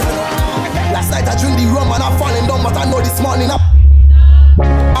 Last night I drink the rum and I'm falling down, but I know this morning I'm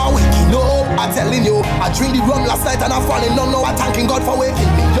waking up. I'm telling you, I drink the rum last night and I'm falling down. Now I'm thanking God for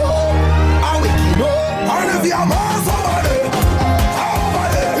waking me up. I'm waking up. And if you're more somebody,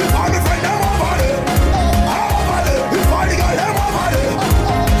 if I'm a friend, I'm over there. If I the girl, I'm over there.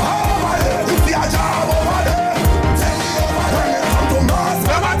 If you're a job over there, tell me over there. Come to Mars.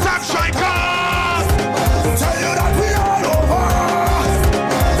 Never talk striker. Tell you that we all over.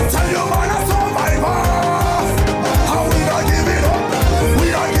 Tell you man a survivor. And we don't give it up. We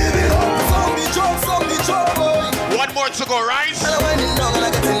don't give it up. Some be job. One more to go, right?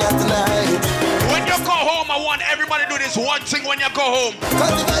 When you go home, I want everybody to do this one thing when you go home.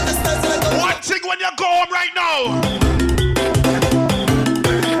 One thing when you go home right now.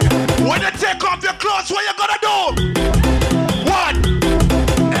 When you take off your clothes, what you gonna do? 1,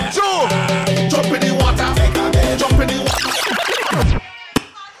 2. Jump in the water. Jump in the water.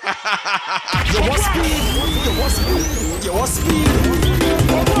 You want speed? You want speed? You want speed?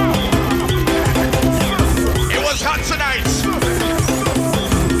 It was hot tonight.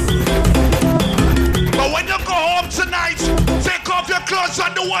 But when you go home tonight, take off your clothes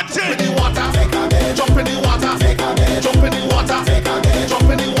and do one thing. Jump in the water. Jump in the water. Jump in the water. Jump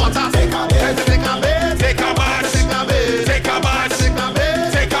in the water. Take a bath. Take a bath. Take a bath. Take a bath. Take a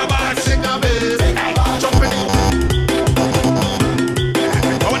bath. Take a bath. Take a bath. Jump in the.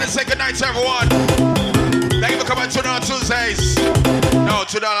 I want to say good night to everyone. Thank you for coming to on Tuesdays. No,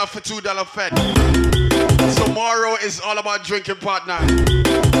 $2 for $2 fed. Tomorrow is all about drinking partner.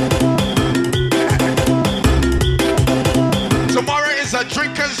 Tomorrow is a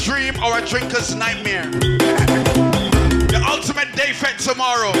drinker's dream or a drinker's nightmare. The ultimate day fed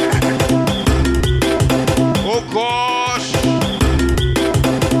tomorrow. Oh gosh.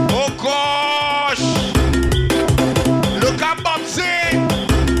 Oh gosh. Look at Bubsy.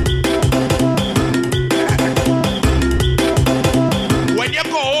 When you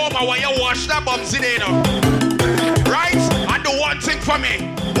go home, I want you wash that Bubsy there, you know. Right? And do one thing for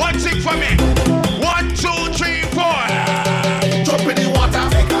me. One thing for me. 1, 2, 3, 4. Jump in the water,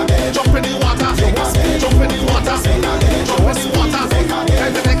 jump in the water, jump in the water, jump in the water.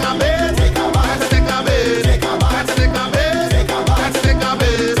 Had to take a bath, had to take a bath, had to take a bath, had to take a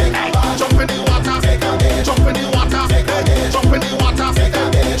bath. Jump in the water, jump in the water, jump in the water,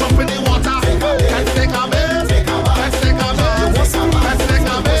 jump in the water. Had to take a bath, had to take a bath, had to take a bath, had to take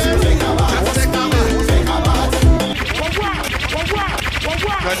a bath.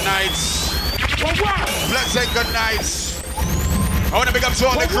 Good nights. Let's say good nights. I want to big up to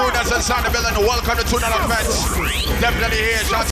all the crew that's inside the building. Welcome to $2 Fest. Definitely here. Shout